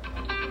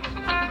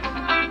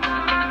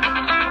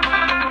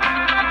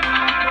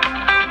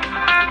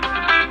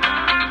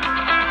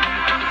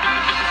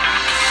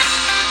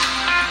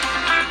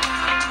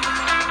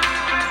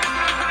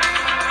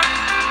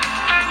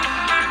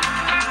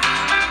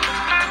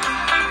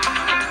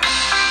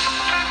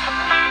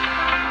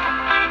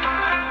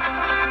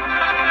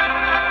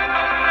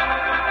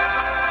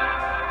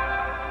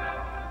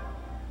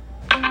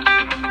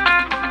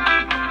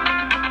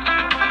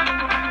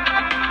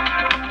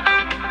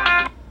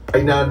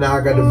 Right now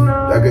I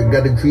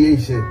got the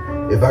creation.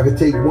 If I could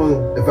take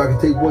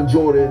one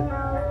Jordan,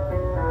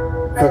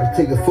 if I could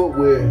take a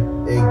footwear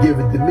and give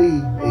it to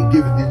me and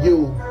give it to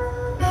you,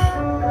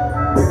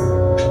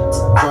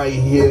 right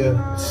here,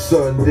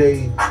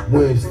 Sunday,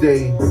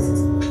 Wednesday,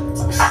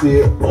 I see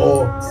it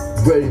all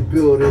ready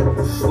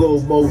building,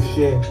 slow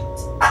motion,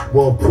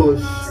 one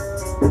push,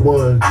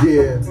 one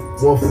yeah,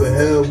 one for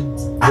him,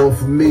 one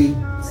for me,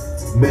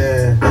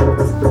 man.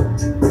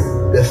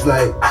 That's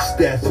like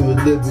Statue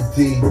of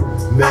Liberty,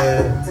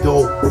 man.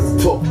 Don't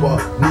talk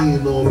about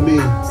leaning on me,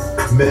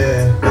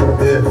 man.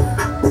 If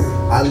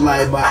I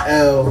light my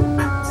L,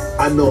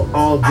 I know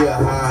I'll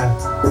get high.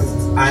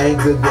 I ain't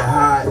gonna get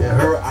high in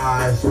her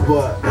eyes,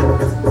 but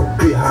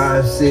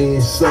behind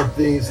scenes, some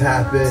things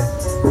happen.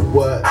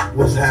 What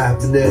was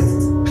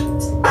happening?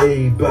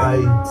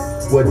 Everybody,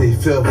 what they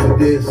felt for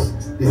this,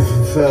 they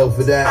felt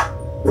for that.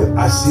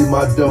 I see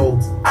my dough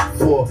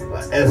for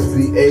an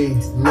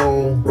SBA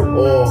loan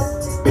or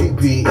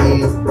PPE.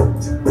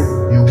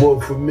 You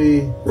work for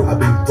me, I'll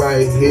be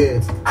right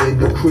here in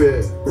the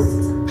crib.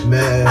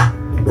 Man,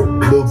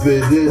 little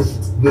bit of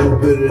this, little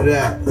bit of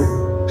that.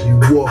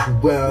 You walk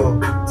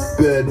around,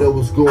 better know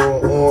what's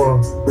going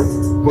on.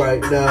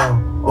 Right now,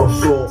 I'm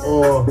so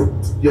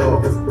on. Yo,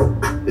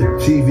 the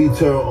TV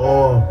turn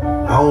on.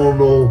 I don't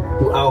know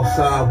who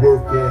outside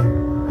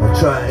working. I'm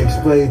trying to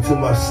explain to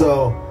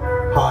myself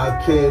how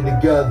I came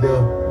together,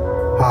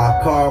 how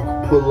a car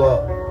could pull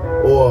up,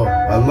 or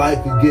a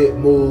light could get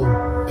moved.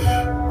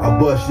 I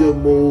bust your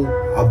move,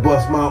 I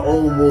bust my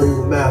own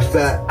move. Matter of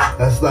fact,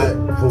 that's like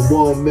from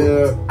one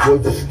mirror,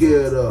 what you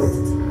scared of.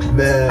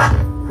 Man,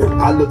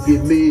 I look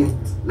at me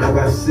like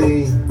I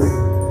seen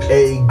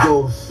a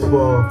ghost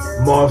from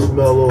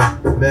Marshmallow.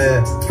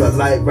 Man, the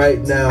light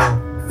right now,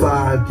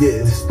 fire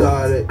getting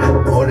started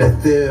on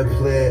that thin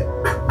plant.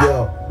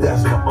 Yo,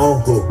 that's my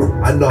uncle.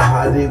 I know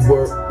how they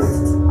work.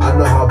 I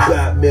know how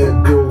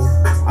Batman do.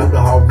 I know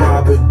how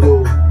Robin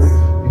do.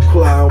 You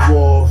climb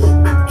walls,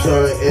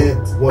 turn in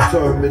one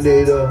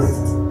Terminator.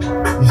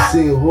 You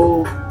seen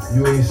who?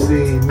 You ain't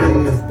seen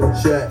me.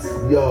 Check,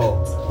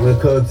 yo. When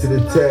it comes to the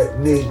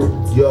technique,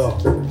 yo,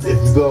 if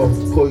you go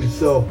call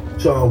yourself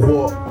trying to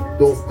walk,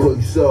 don't call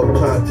yourself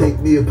trying to take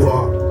me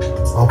apart.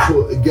 I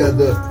put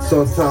together,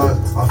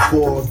 sometimes I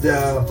fall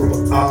down,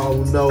 but I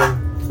don't know.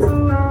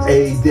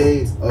 A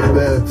day, a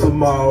better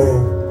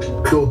tomorrow.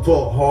 Don't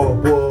talk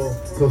hard boiled,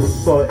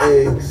 cause some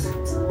eggs,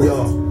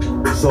 yo,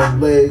 some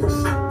legs,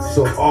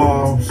 some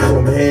arms,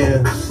 some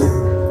hands.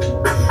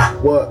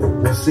 What?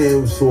 What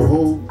seems for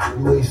who?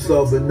 You ain't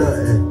subbing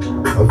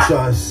nothing. I'm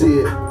trying to see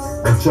it,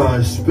 I'm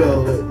trying to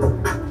spell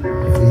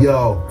it.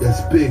 Yo,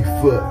 that's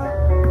Bigfoot.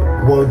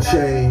 One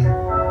chain,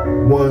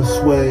 one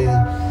swing.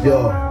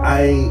 Yo,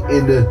 I ain't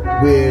into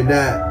wearing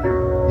that.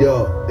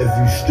 Yo, if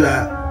you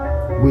strap,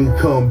 we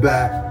come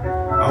back.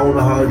 I don't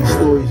know how these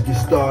stories get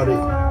started.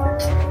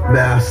 Man,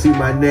 I see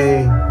my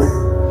name.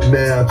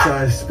 Man, I'm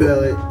trying to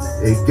spell it.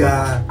 A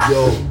God,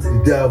 yo,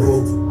 the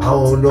devil. I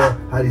don't know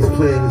how these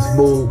planets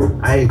move.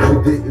 I ain't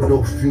predicting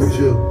no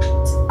future.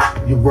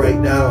 You right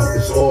now,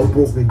 it's all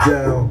broken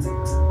down.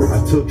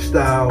 I took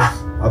styles,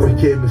 I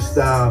became a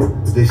style.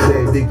 They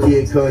say they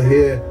can't come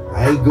here,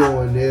 I ain't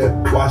going there.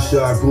 Why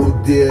should I go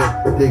there?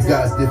 They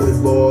got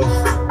different laws.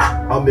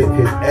 I'm in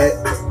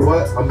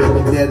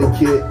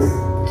Connecticut.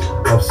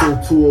 I'm so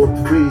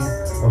 203,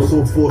 I'm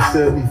so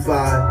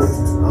 475,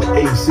 I'm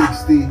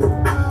 860.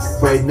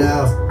 Right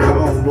now, I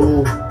don't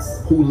know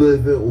who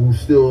living or who's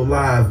still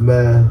alive,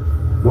 man.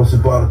 Once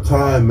upon a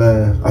time,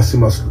 man, I see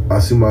my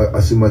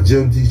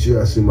gym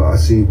teacher. I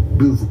see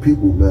beautiful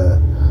people,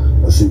 man.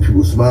 I see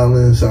people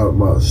smiling. Shout out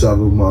my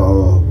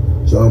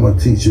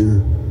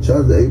teacher. Shout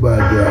out to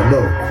everybody that I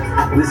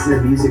know. Listen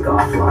to music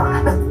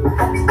offline.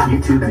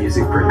 YouTube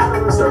Music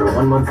Premium. Start a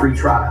 1-month free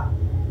trial.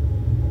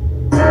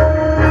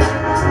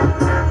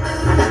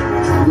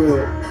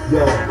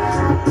 Yo,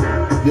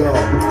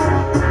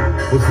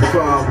 what's the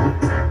problem?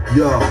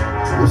 Yo,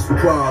 what's the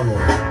problem?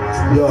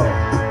 Yo,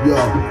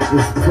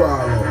 what's the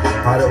problem?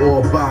 How they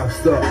all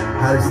boxed up?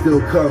 How they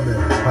still coming?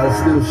 How they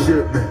still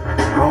shipping?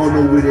 I don't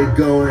know where they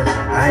going.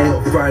 I ain't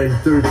on Friday the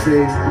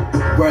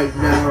 13th. Right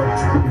now,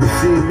 you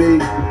see me?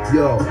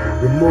 Yo,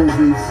 the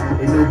movies,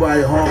 ain't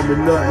nobody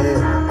harming nothing.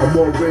 I'm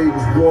already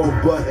the wrong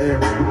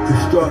button.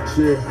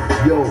 Construction,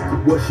 yo,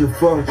 what's your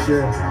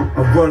function?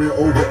 I'm running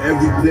over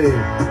everything.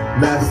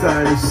 Last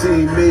time they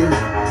seen me,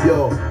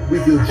 yo, we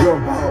can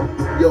jump out.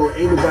 Yo,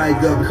 ain't nobody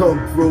gonna come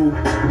through.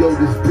 Yo,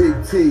 this Big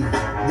T.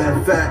 Matter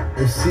of fact,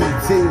 it's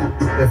CT.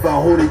 If I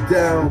hold it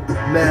down,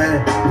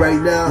 man, right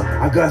now,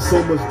 I got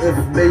so much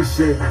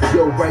information.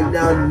 Yo, right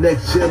now, the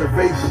next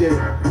generation,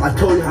 I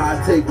told you how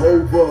I take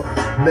over.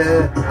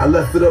 man. I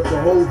left it up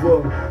to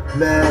Hova,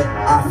 man.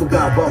 I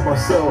forgot about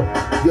myself.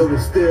 Yo, the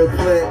steel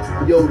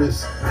plant, yo,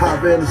 this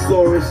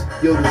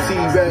Tyrannosaurus, yo, the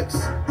T-Rex,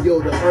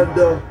 yo, the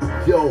under,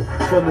 yo,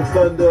 from the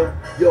thunder,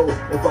 yo,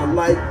 if I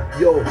like,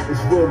 yo, it's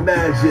real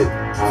magic.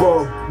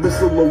 From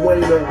Mr.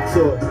 Luena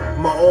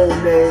to my own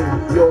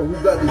name, yo, who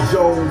got the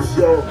Jones,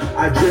 yo,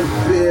 I drink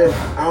beer,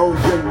 I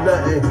don't drink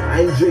nothing,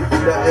 I ain't drinking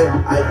nothing,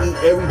 I eat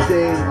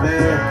everything,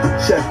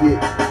 man, check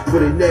it. For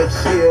the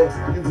next year,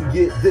 you can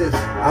get this.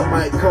 I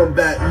might come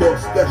back more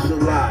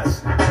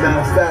specialized.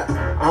 Matter of fact,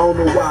 I don't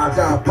know why I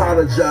gotta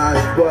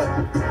apologize, but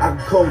I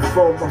come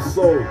from my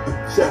soul.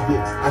 Check it,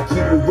 I keep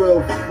it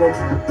real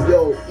from,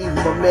 yo, even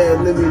my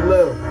man Lemmy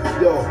Lim.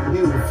 Yo,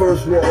 he was the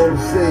first one on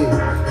the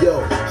scene.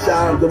 Yo,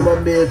 shout out to my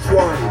man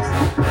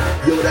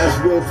 20. Yo, that's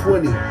real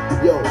 20.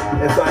 Yo,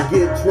 if I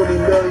get 20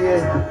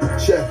 million,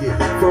 check it.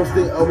 First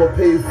thing I'ma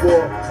pay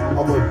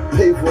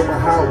for my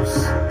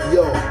house.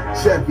 Yo,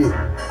 check it.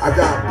 I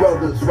got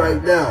brothers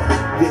right now,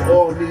 they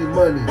all need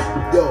money.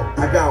 Yo,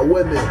 I got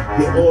women,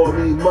 they all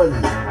need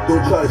money.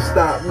 Don't try to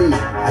stop me,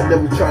 I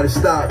never try to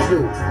stop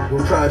you.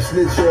 Don't try to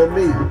snitch on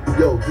me.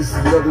 Yo, this is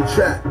another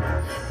track.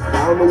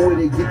 I don't know where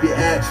they get their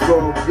acts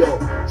from. Yo,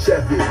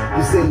 check it.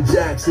 This ain't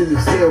Jackson,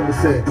 it's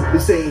Hamilton.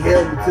 This ain't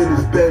Hamilton,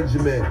 it's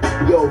Benjamin.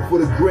 Yo, for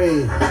the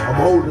green, I'm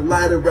holding a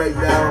lighter right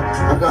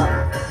now. I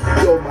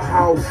got, yo, my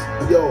house,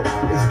 yo,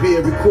 it's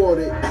being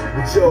recorded.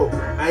 But yo,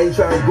 I ain't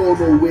trying to go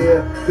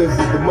nowhere, cause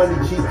if the money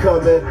keep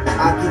coming,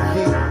 I can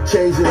keep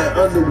changing that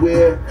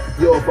underwear.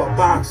 Yo, if I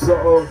box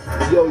something,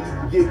 yo, you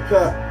can get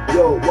cut.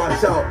 Yo,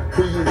 watch out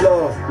who you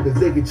love, cause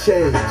they can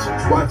change.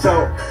 Watch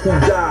out who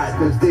died,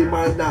 cause they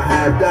might not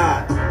have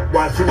died.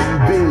 Watch who you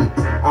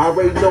be. I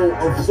already know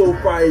I'm so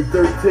Friday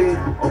 13,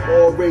 I'm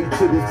already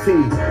to the T.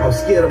 I'm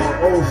scared of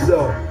my own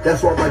self,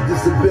 that's why my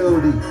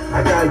disability.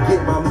 I gotta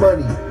get my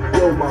money.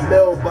 Yo, my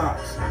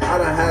mailbox, I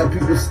done had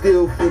people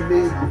steal from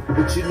me,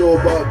 but you know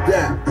about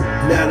that.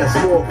 Now that's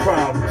more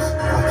problems.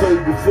 I told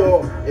you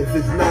before, if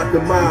it's not the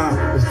mind,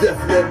 it's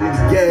definitely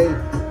the game.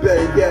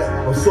 Better yet,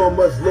 on so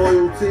much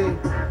loyalty,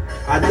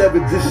 I never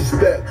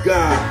disrespect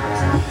God.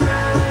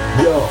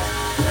 Yo,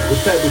 what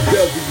type of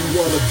devil you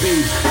wanna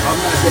be? I'm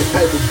not that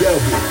type of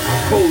devil. I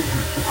told you,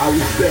 I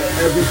respect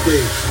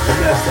everything, and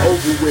that's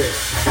over with.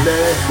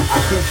 Man, I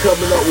keep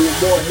coming up with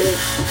more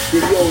hits,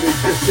 then yo, they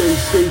just say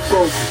stay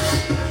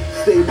focused.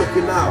 Stay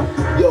looking out.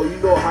 Yo, you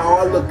know how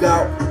I look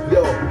out.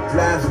 Yo,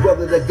 last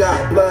brother that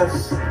got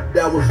blessed,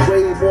 that was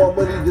way more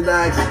money than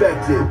I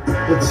expected.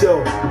 But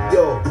yo,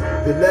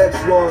 the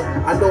next one,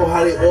 I know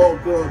how they all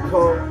gonna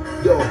come.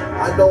 Yo,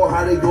 I know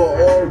how they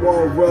gonna all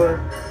wanna run.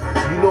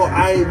 You know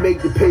I ain't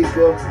make the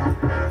paper.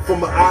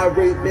 From an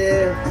irate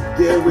man,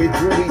 they already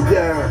threw me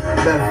down.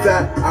 Matter of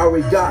fact, I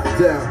already got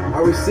down. I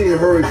already seen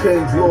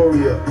Hurricane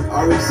Gloria.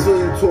 I already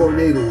seen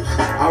tornadoes.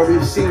 I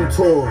already seen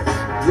storms.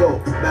 Yo,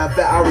 matter of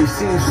fact, I already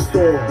seen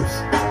storms.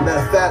 Matter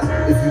of fact,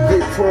 if you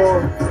get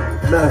torn,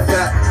 matter of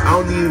fact, I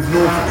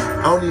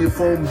don't need a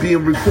phone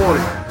being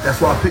recorded.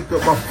 That's why I picked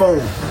up my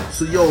phone.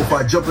 So yo, if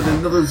I jump in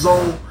another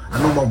zone,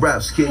 I know my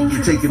raps can't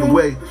get taken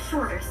away. The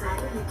shorter side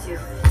of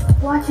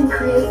YouTube. Watch and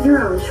create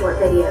your own short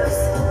videos.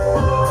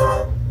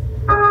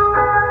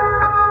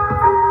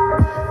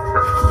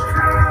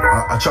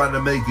 I try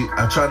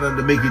not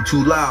to make it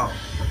too loud.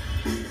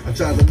 I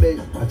try to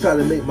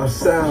make my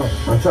sound.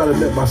 I try to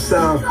make my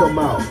sound come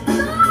out.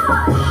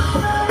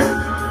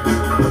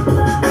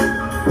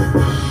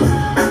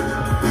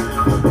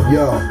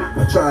 Yo,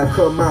 I try to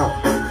come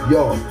out.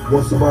 Yo,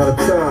 once upon a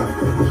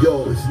time.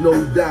 Yo, it's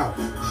no doubt.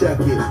 Check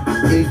it.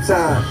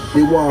 Anytime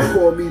they wanna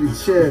call me the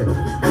chin.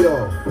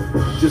 Yo,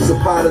 just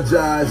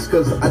apologize,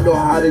 cause I know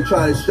how they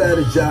try to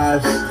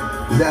strategize.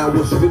 Now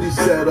what's really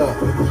set up?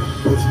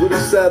 What's really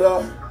set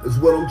up is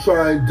what I'm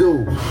trying to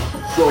do.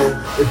 So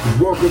if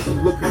the workers is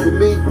looking for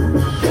me,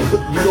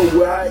 you know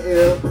where I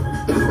am.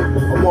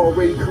 I'm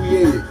already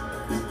created.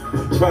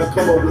 Trying to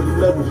come up with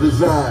another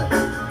design.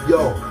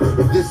 Yo,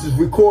 if this is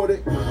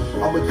recorded,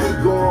 I'ma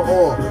keep going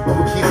on.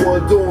 I'ma keep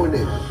on doing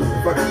it.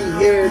 If I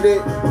keep hearing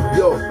it,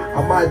 yo,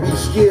 I might be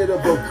scared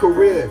of a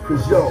career.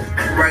 Cause yo,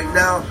 right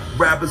now,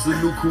 rap is a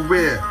new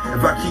career.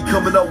 If I keep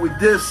coming up with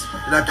this,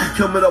 and I keep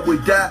coming up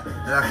with that,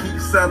 and I keep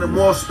sounding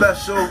more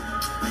special,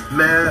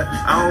 man,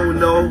 I don't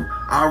know.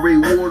 I already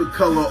wore the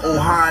color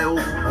Ohio.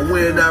 I'm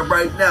wearing that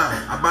right now.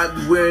 I might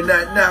be wearing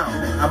that now.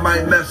 I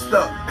might messed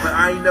up, but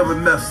I ain't never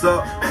messed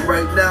up.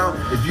 Right now,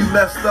 if you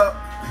messed up,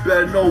 you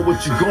better know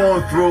what you're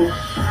going through.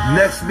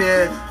 Next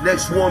man,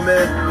 next woman,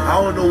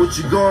 I don't know what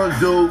you're gonna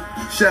do.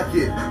 Check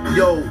it.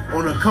 Yo,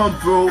 on a come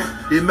through,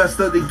 they messed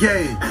up the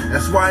game.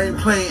 That's why I ain't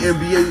playing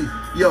NBA.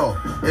 Yo,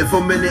 if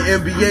I'm in the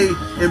NBA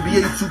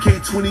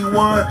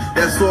 2K21,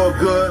 that's all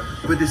good,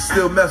 but it's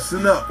still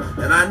messing up.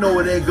 And I know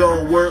it ain't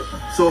gonna work.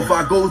 So if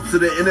I go to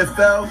the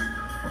NFL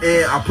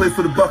and I play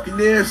for the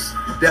Buccaneers,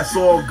 that's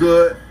all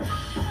good.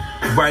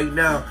 Right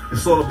now,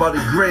 it's all about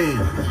the green.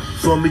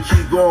 So I'm gonna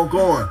keep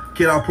going.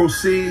 Can I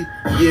proceed?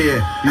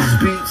 Yeah, these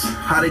beats,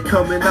 how they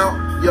coming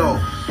out? Yo,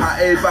 how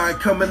everybody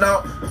coming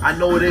out? I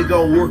know it ain't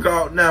gonna work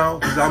out now,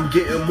 cause I'm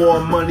getting more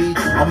money,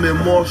 I'm in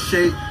more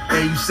shape.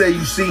 And you say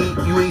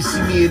you ain't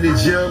see me in the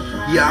gym.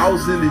 Yeah, I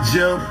was in the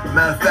gym.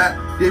 Matter of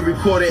fact, they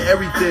recorded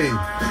everything.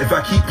 If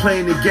I keep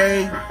playing the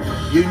game,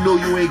 you know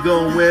you ain't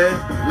gonna win.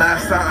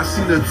 Last time I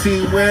seen the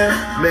team win,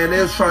 man,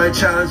 they was trying to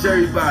challenge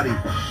everybody.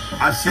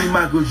 I seen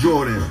Michael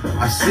Jordan.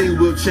 I seen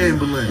Will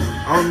Chamberlain.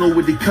 I don't know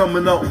what they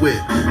coming up with.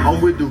 I'm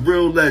with the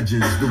real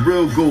legends, the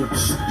real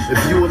GOATs.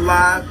 If you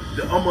alive,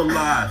 then I'm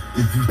alive.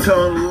 If you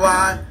telling a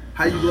lie,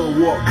 how you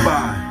gonna walk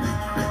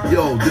by?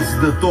 Yo, this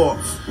is the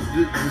thoughts,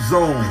 the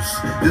zones.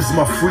 This is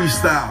my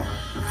freestyle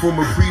from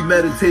a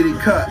premeditated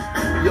cut.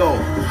 Yo,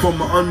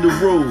 from an under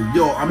rule.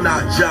 Yo, I'm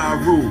not Ja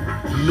Rule.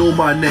 You know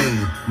my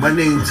name. My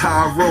name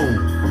Tyrone.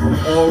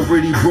 I'm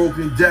already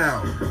broken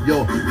down.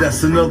 Yo,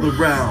 that's another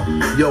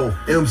round. Yo,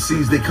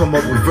 MCs, they come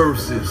up with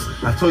verses.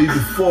 I told you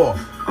before,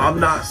 I'm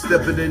not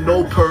stepping in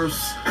no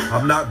purse.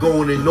 I'm not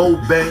going in no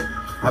bank.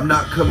 I'm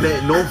not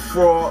committing no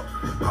fraud.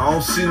 I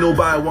don't see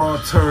nobody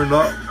want to turn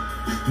up.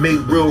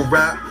 Make real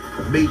rap.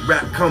 Make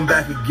rap come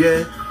back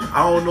again.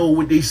 I don't know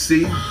what they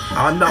see.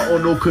 I'm not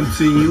on no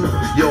continue.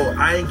 Yo,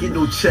 I ain't get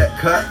no check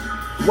cut.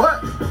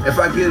 What? If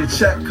I get a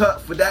check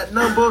cut for that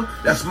number,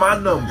 that's my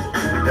number.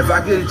 If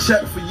I get a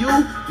check for you,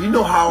 you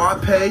know how I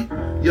pay.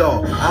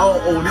 Yo, I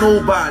don't owe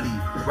nobody.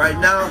 Right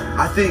now,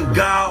 I think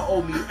God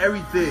owe me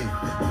everything.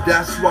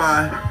 That's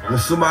why when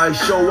somebody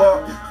show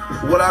up,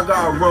 what I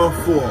gotta run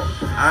for?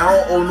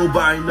 I don't owe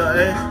nobody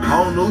nothing.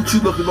 I don't know what you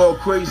looking all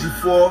crazy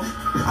for.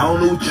 I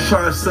don't know what you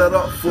trying to set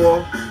up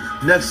for.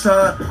 Next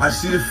time I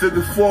see the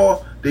figure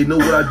 4, they know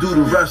what I do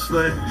to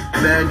wrestling.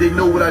 Man, they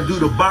know what I do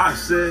to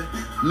boxing.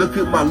 Look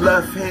at my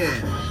left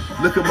hand.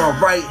 Look at my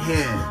right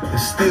hand.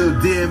 It's still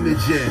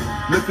damaging.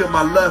 Look at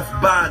my left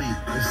body.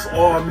 It's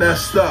all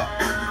messed up.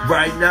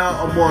 Right now,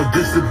 I'm on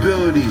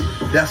disability.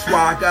 That's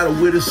why I gotta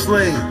wear the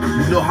sling.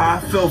 You know how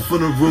I fell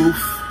from the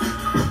roof.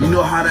 You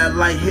know how that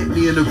light hit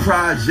me in the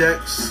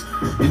projects.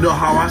 You know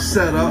how I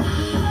set up.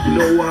 You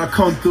know when I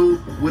come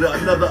through with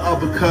another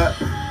uppercut.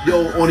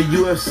 Yo, on the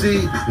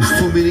UFC, there's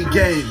too many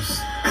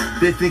games.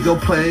 They think I'm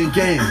playing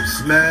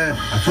games, man.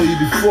 I told you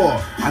before,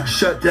 I can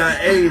shut down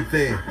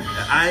anything.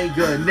 And I ain't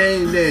gonna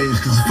name names,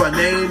 cause if I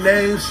name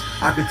names,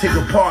 I can take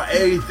apart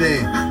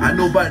everything. I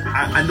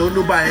know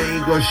nobody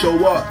ain't gonna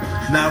show up.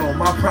 Not on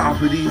my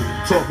property,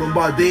 talking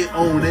about they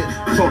own it,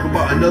 talking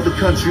about another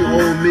country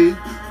own me.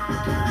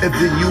 If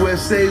the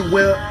USA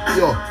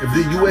if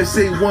the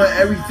USA won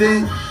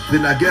everything,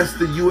 then I guess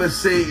the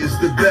USA is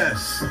the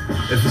best.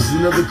 If it's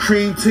another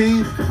cream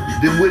team,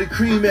 then where the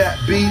cream at,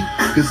 B?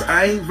 Cause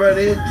I ain't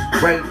running.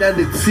 Right now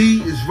the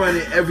T is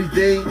running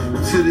everything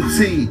to the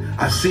T.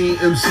 I seen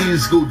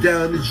MCs go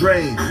down the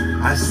drain.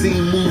 I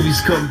seen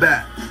movies come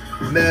back.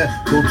 Man,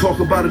 don't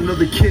talk about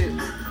another kid.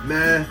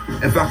 Man,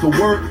 if I could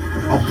work,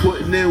 I'm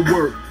putting in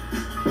work.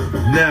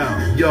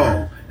 Now,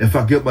 yo, if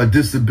I get my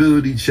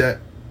disability check,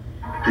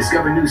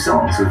 Discover new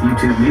songs with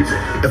YouTube Music.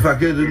 if I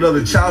get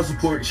another child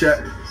support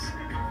check,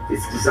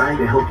 It's designed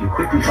to help you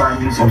quickly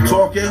find music. I'm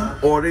talking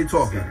or they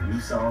talking? Discover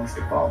new songs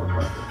to fall in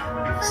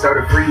love with.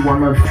 Start a free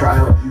 1-month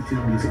trial of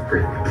YouTube Music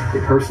Premium,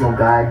 your personal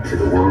guide to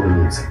the world of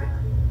music.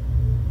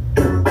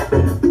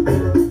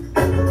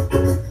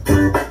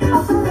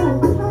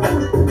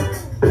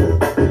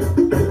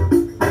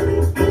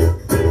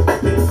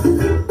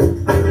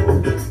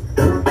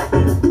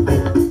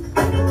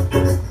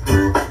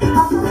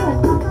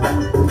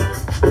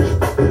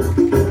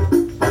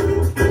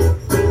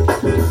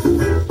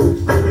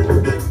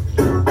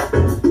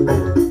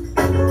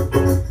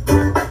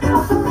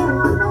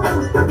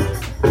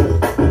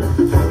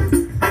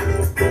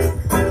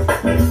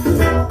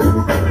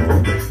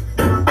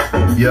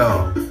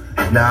 Yo,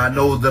 now I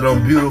know that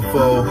I'm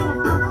beautiful.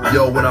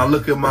 Yo, when I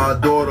look at my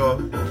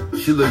daughter,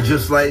 she look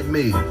just like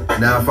me.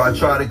 Now if I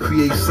try to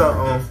create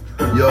something,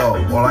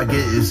 yo, all I get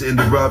is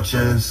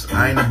interruptions.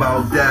 I ain't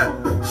about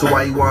that. So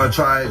why you wanna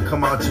try and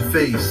come out your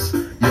face?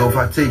 Yo, if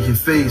I take your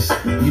face,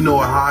 you know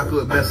how I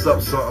could mess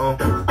up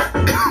something.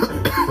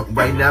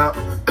 Right now,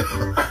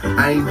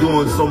 I ain't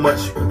doing so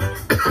much.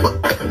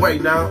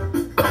 Right now,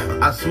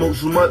 I smoke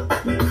so much.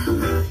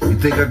 You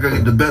think I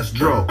got the best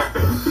draw?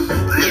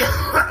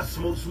 I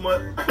smoke so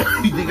much.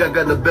 You think I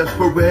got the best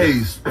purple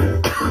haze?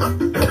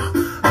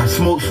 I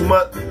smoke so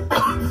much.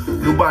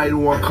 Nobody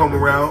don't want to come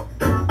around.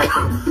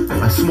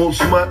 I smoke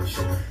so much.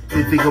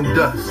 They think I'm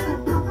dust.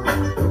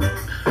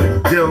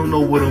 They don't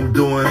know what I'm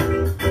doing.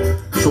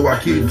 So I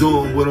keep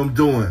doing what I'm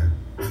doing.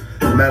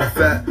 Matter of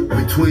fact,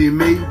 between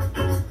me,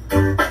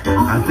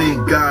 I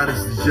think God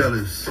is the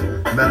jealous.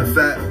 Matter of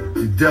fact,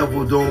 the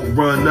devil don't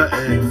run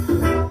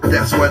nothing.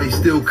 That's why they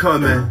still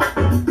coming.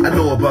 I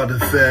know about the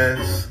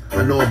feds.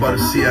 I know about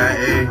the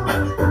CIA.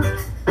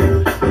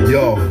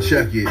 Yo,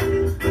 check it.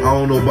 I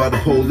don't know about the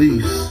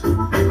police.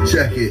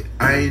 Check it.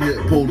 I ain't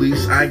the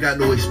police. I ain't got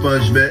no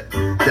expungement.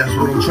 That's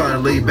what I'm trying to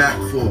lay back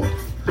for.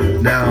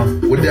 Now,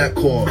 what that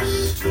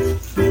costs?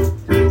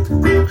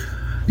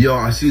 Yo,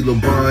 I see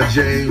LeBron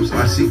James.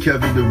 I see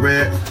Kevin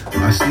Durant.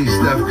 I see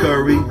Steph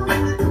Curry.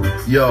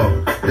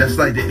 Yo, that's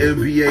like the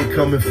NBA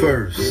coming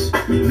first.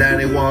 Now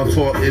they want to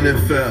talk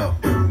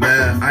NFL.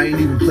 Man, I ain't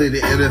even played the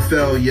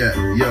NFL yet,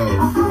 yo.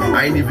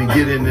 I ain't even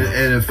get in the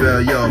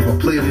NFL, yo. If I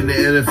played in the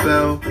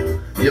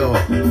NFL, yo,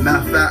 matter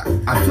of fact,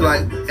 I feel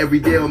like every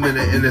day I'm in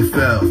the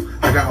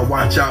NFL. I gotta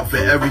watch out for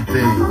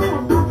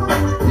everything.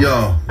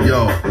 Yo,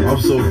 I'm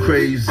so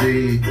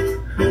crazy.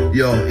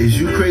 Yo, is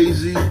you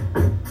crazy?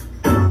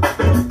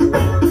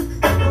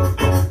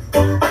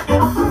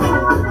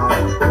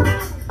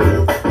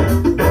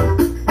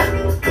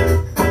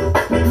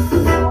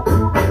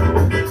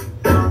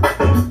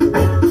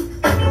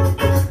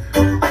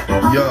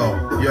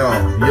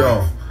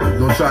 Yo,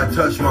 don't try to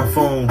touch my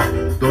phone.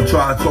 Don't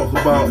try to talk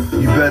about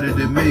you better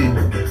than me.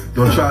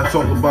 Don't try to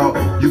talk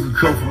about you could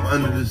come from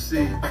under the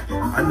sea.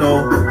 I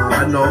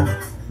know.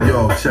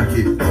 Yo, check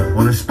it.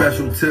 On a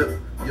special tip,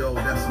 yo,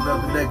 that's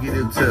another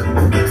negative tip.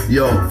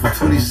 Yo, for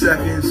 20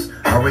 seconds,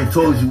 I already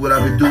told you what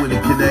I've been doing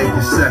in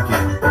Connecticut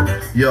second.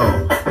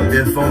 Yo,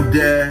 if I'm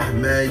dead,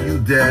 man, you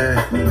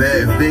dead.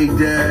 Man, if they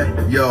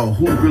dead, yo,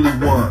 who really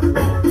won?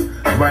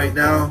 Right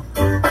now,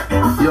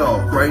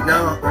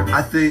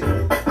 I think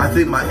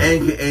my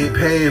anchor ain't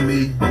paying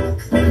me.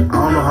 I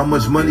don't know how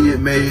much money it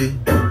made.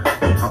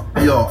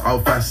 Yo,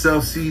 if I sell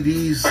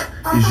CDs,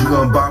 is you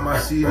gonna buy my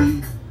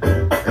CD?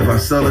 If I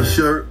sell a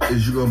shirt,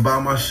 is you gonna buy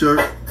my shirt?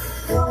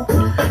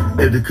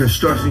 If the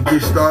construction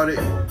gets started,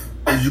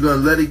 is you gonna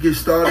let it get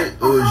started?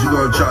 Or is you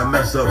gonna try to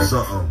mess up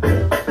something?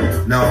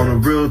 Now on a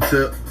real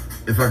tip,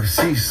 if I can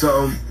see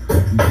something,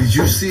 did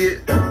you see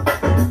it?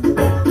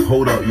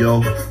 Hold up, yo.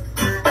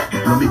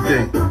 Let me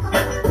think.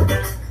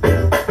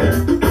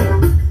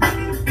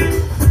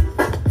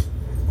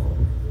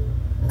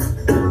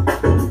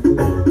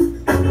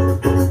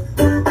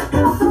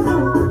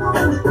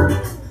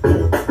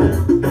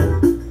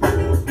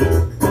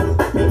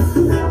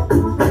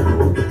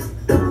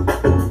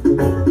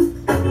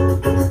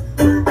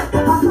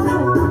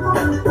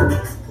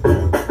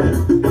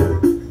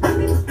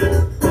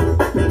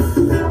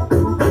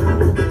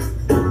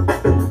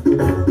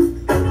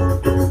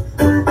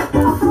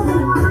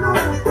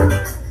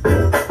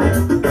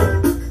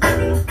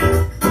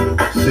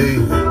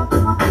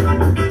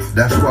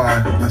 That's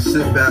why I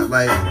sit back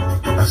like,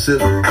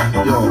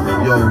 yo,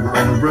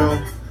 on the real,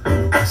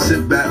 I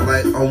sit back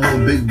like I'm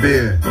one big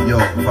bear. Yo,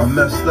 if I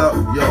messed up,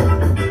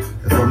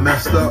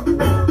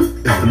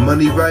 if the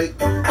money right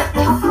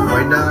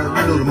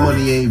now, you know the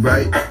money ain't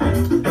right.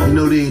 You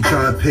know they ain't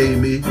trying to pay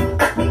me.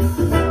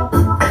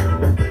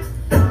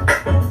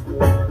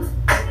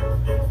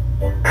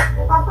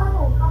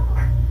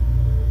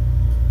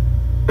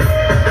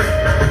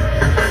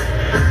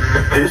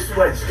 This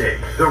Wednesday,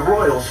 the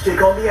Royals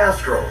take on the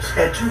Astros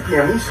at 2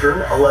 p.m.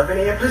 Eastern, 11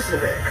 a.m.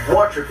 Pacific.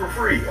 Watch it for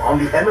free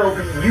on the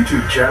MLB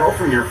YouTube channel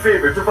from your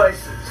favorite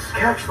devices.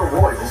 Catch the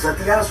Royals at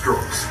the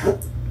Astros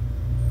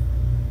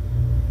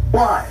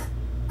live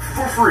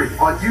for free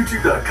on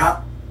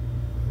YouTube.com.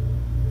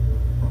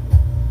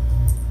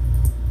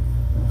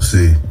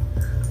 See,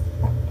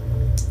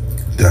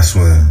 that's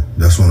when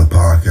the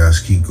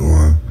podcast keep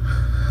going.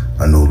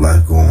 I know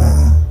life go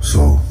on,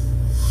 so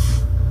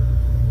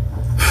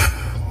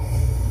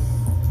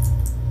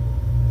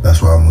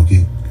that's why I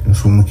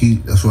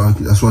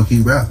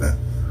keep rapping.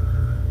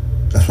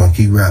 That's why I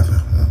keep rapping.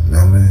 You know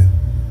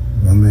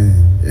what I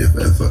mean?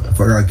 If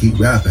I gotta keep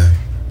rapping,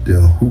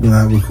 then who gonna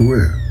have a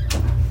career?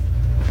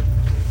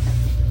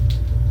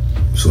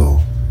 So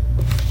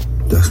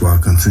that's why I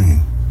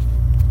continue.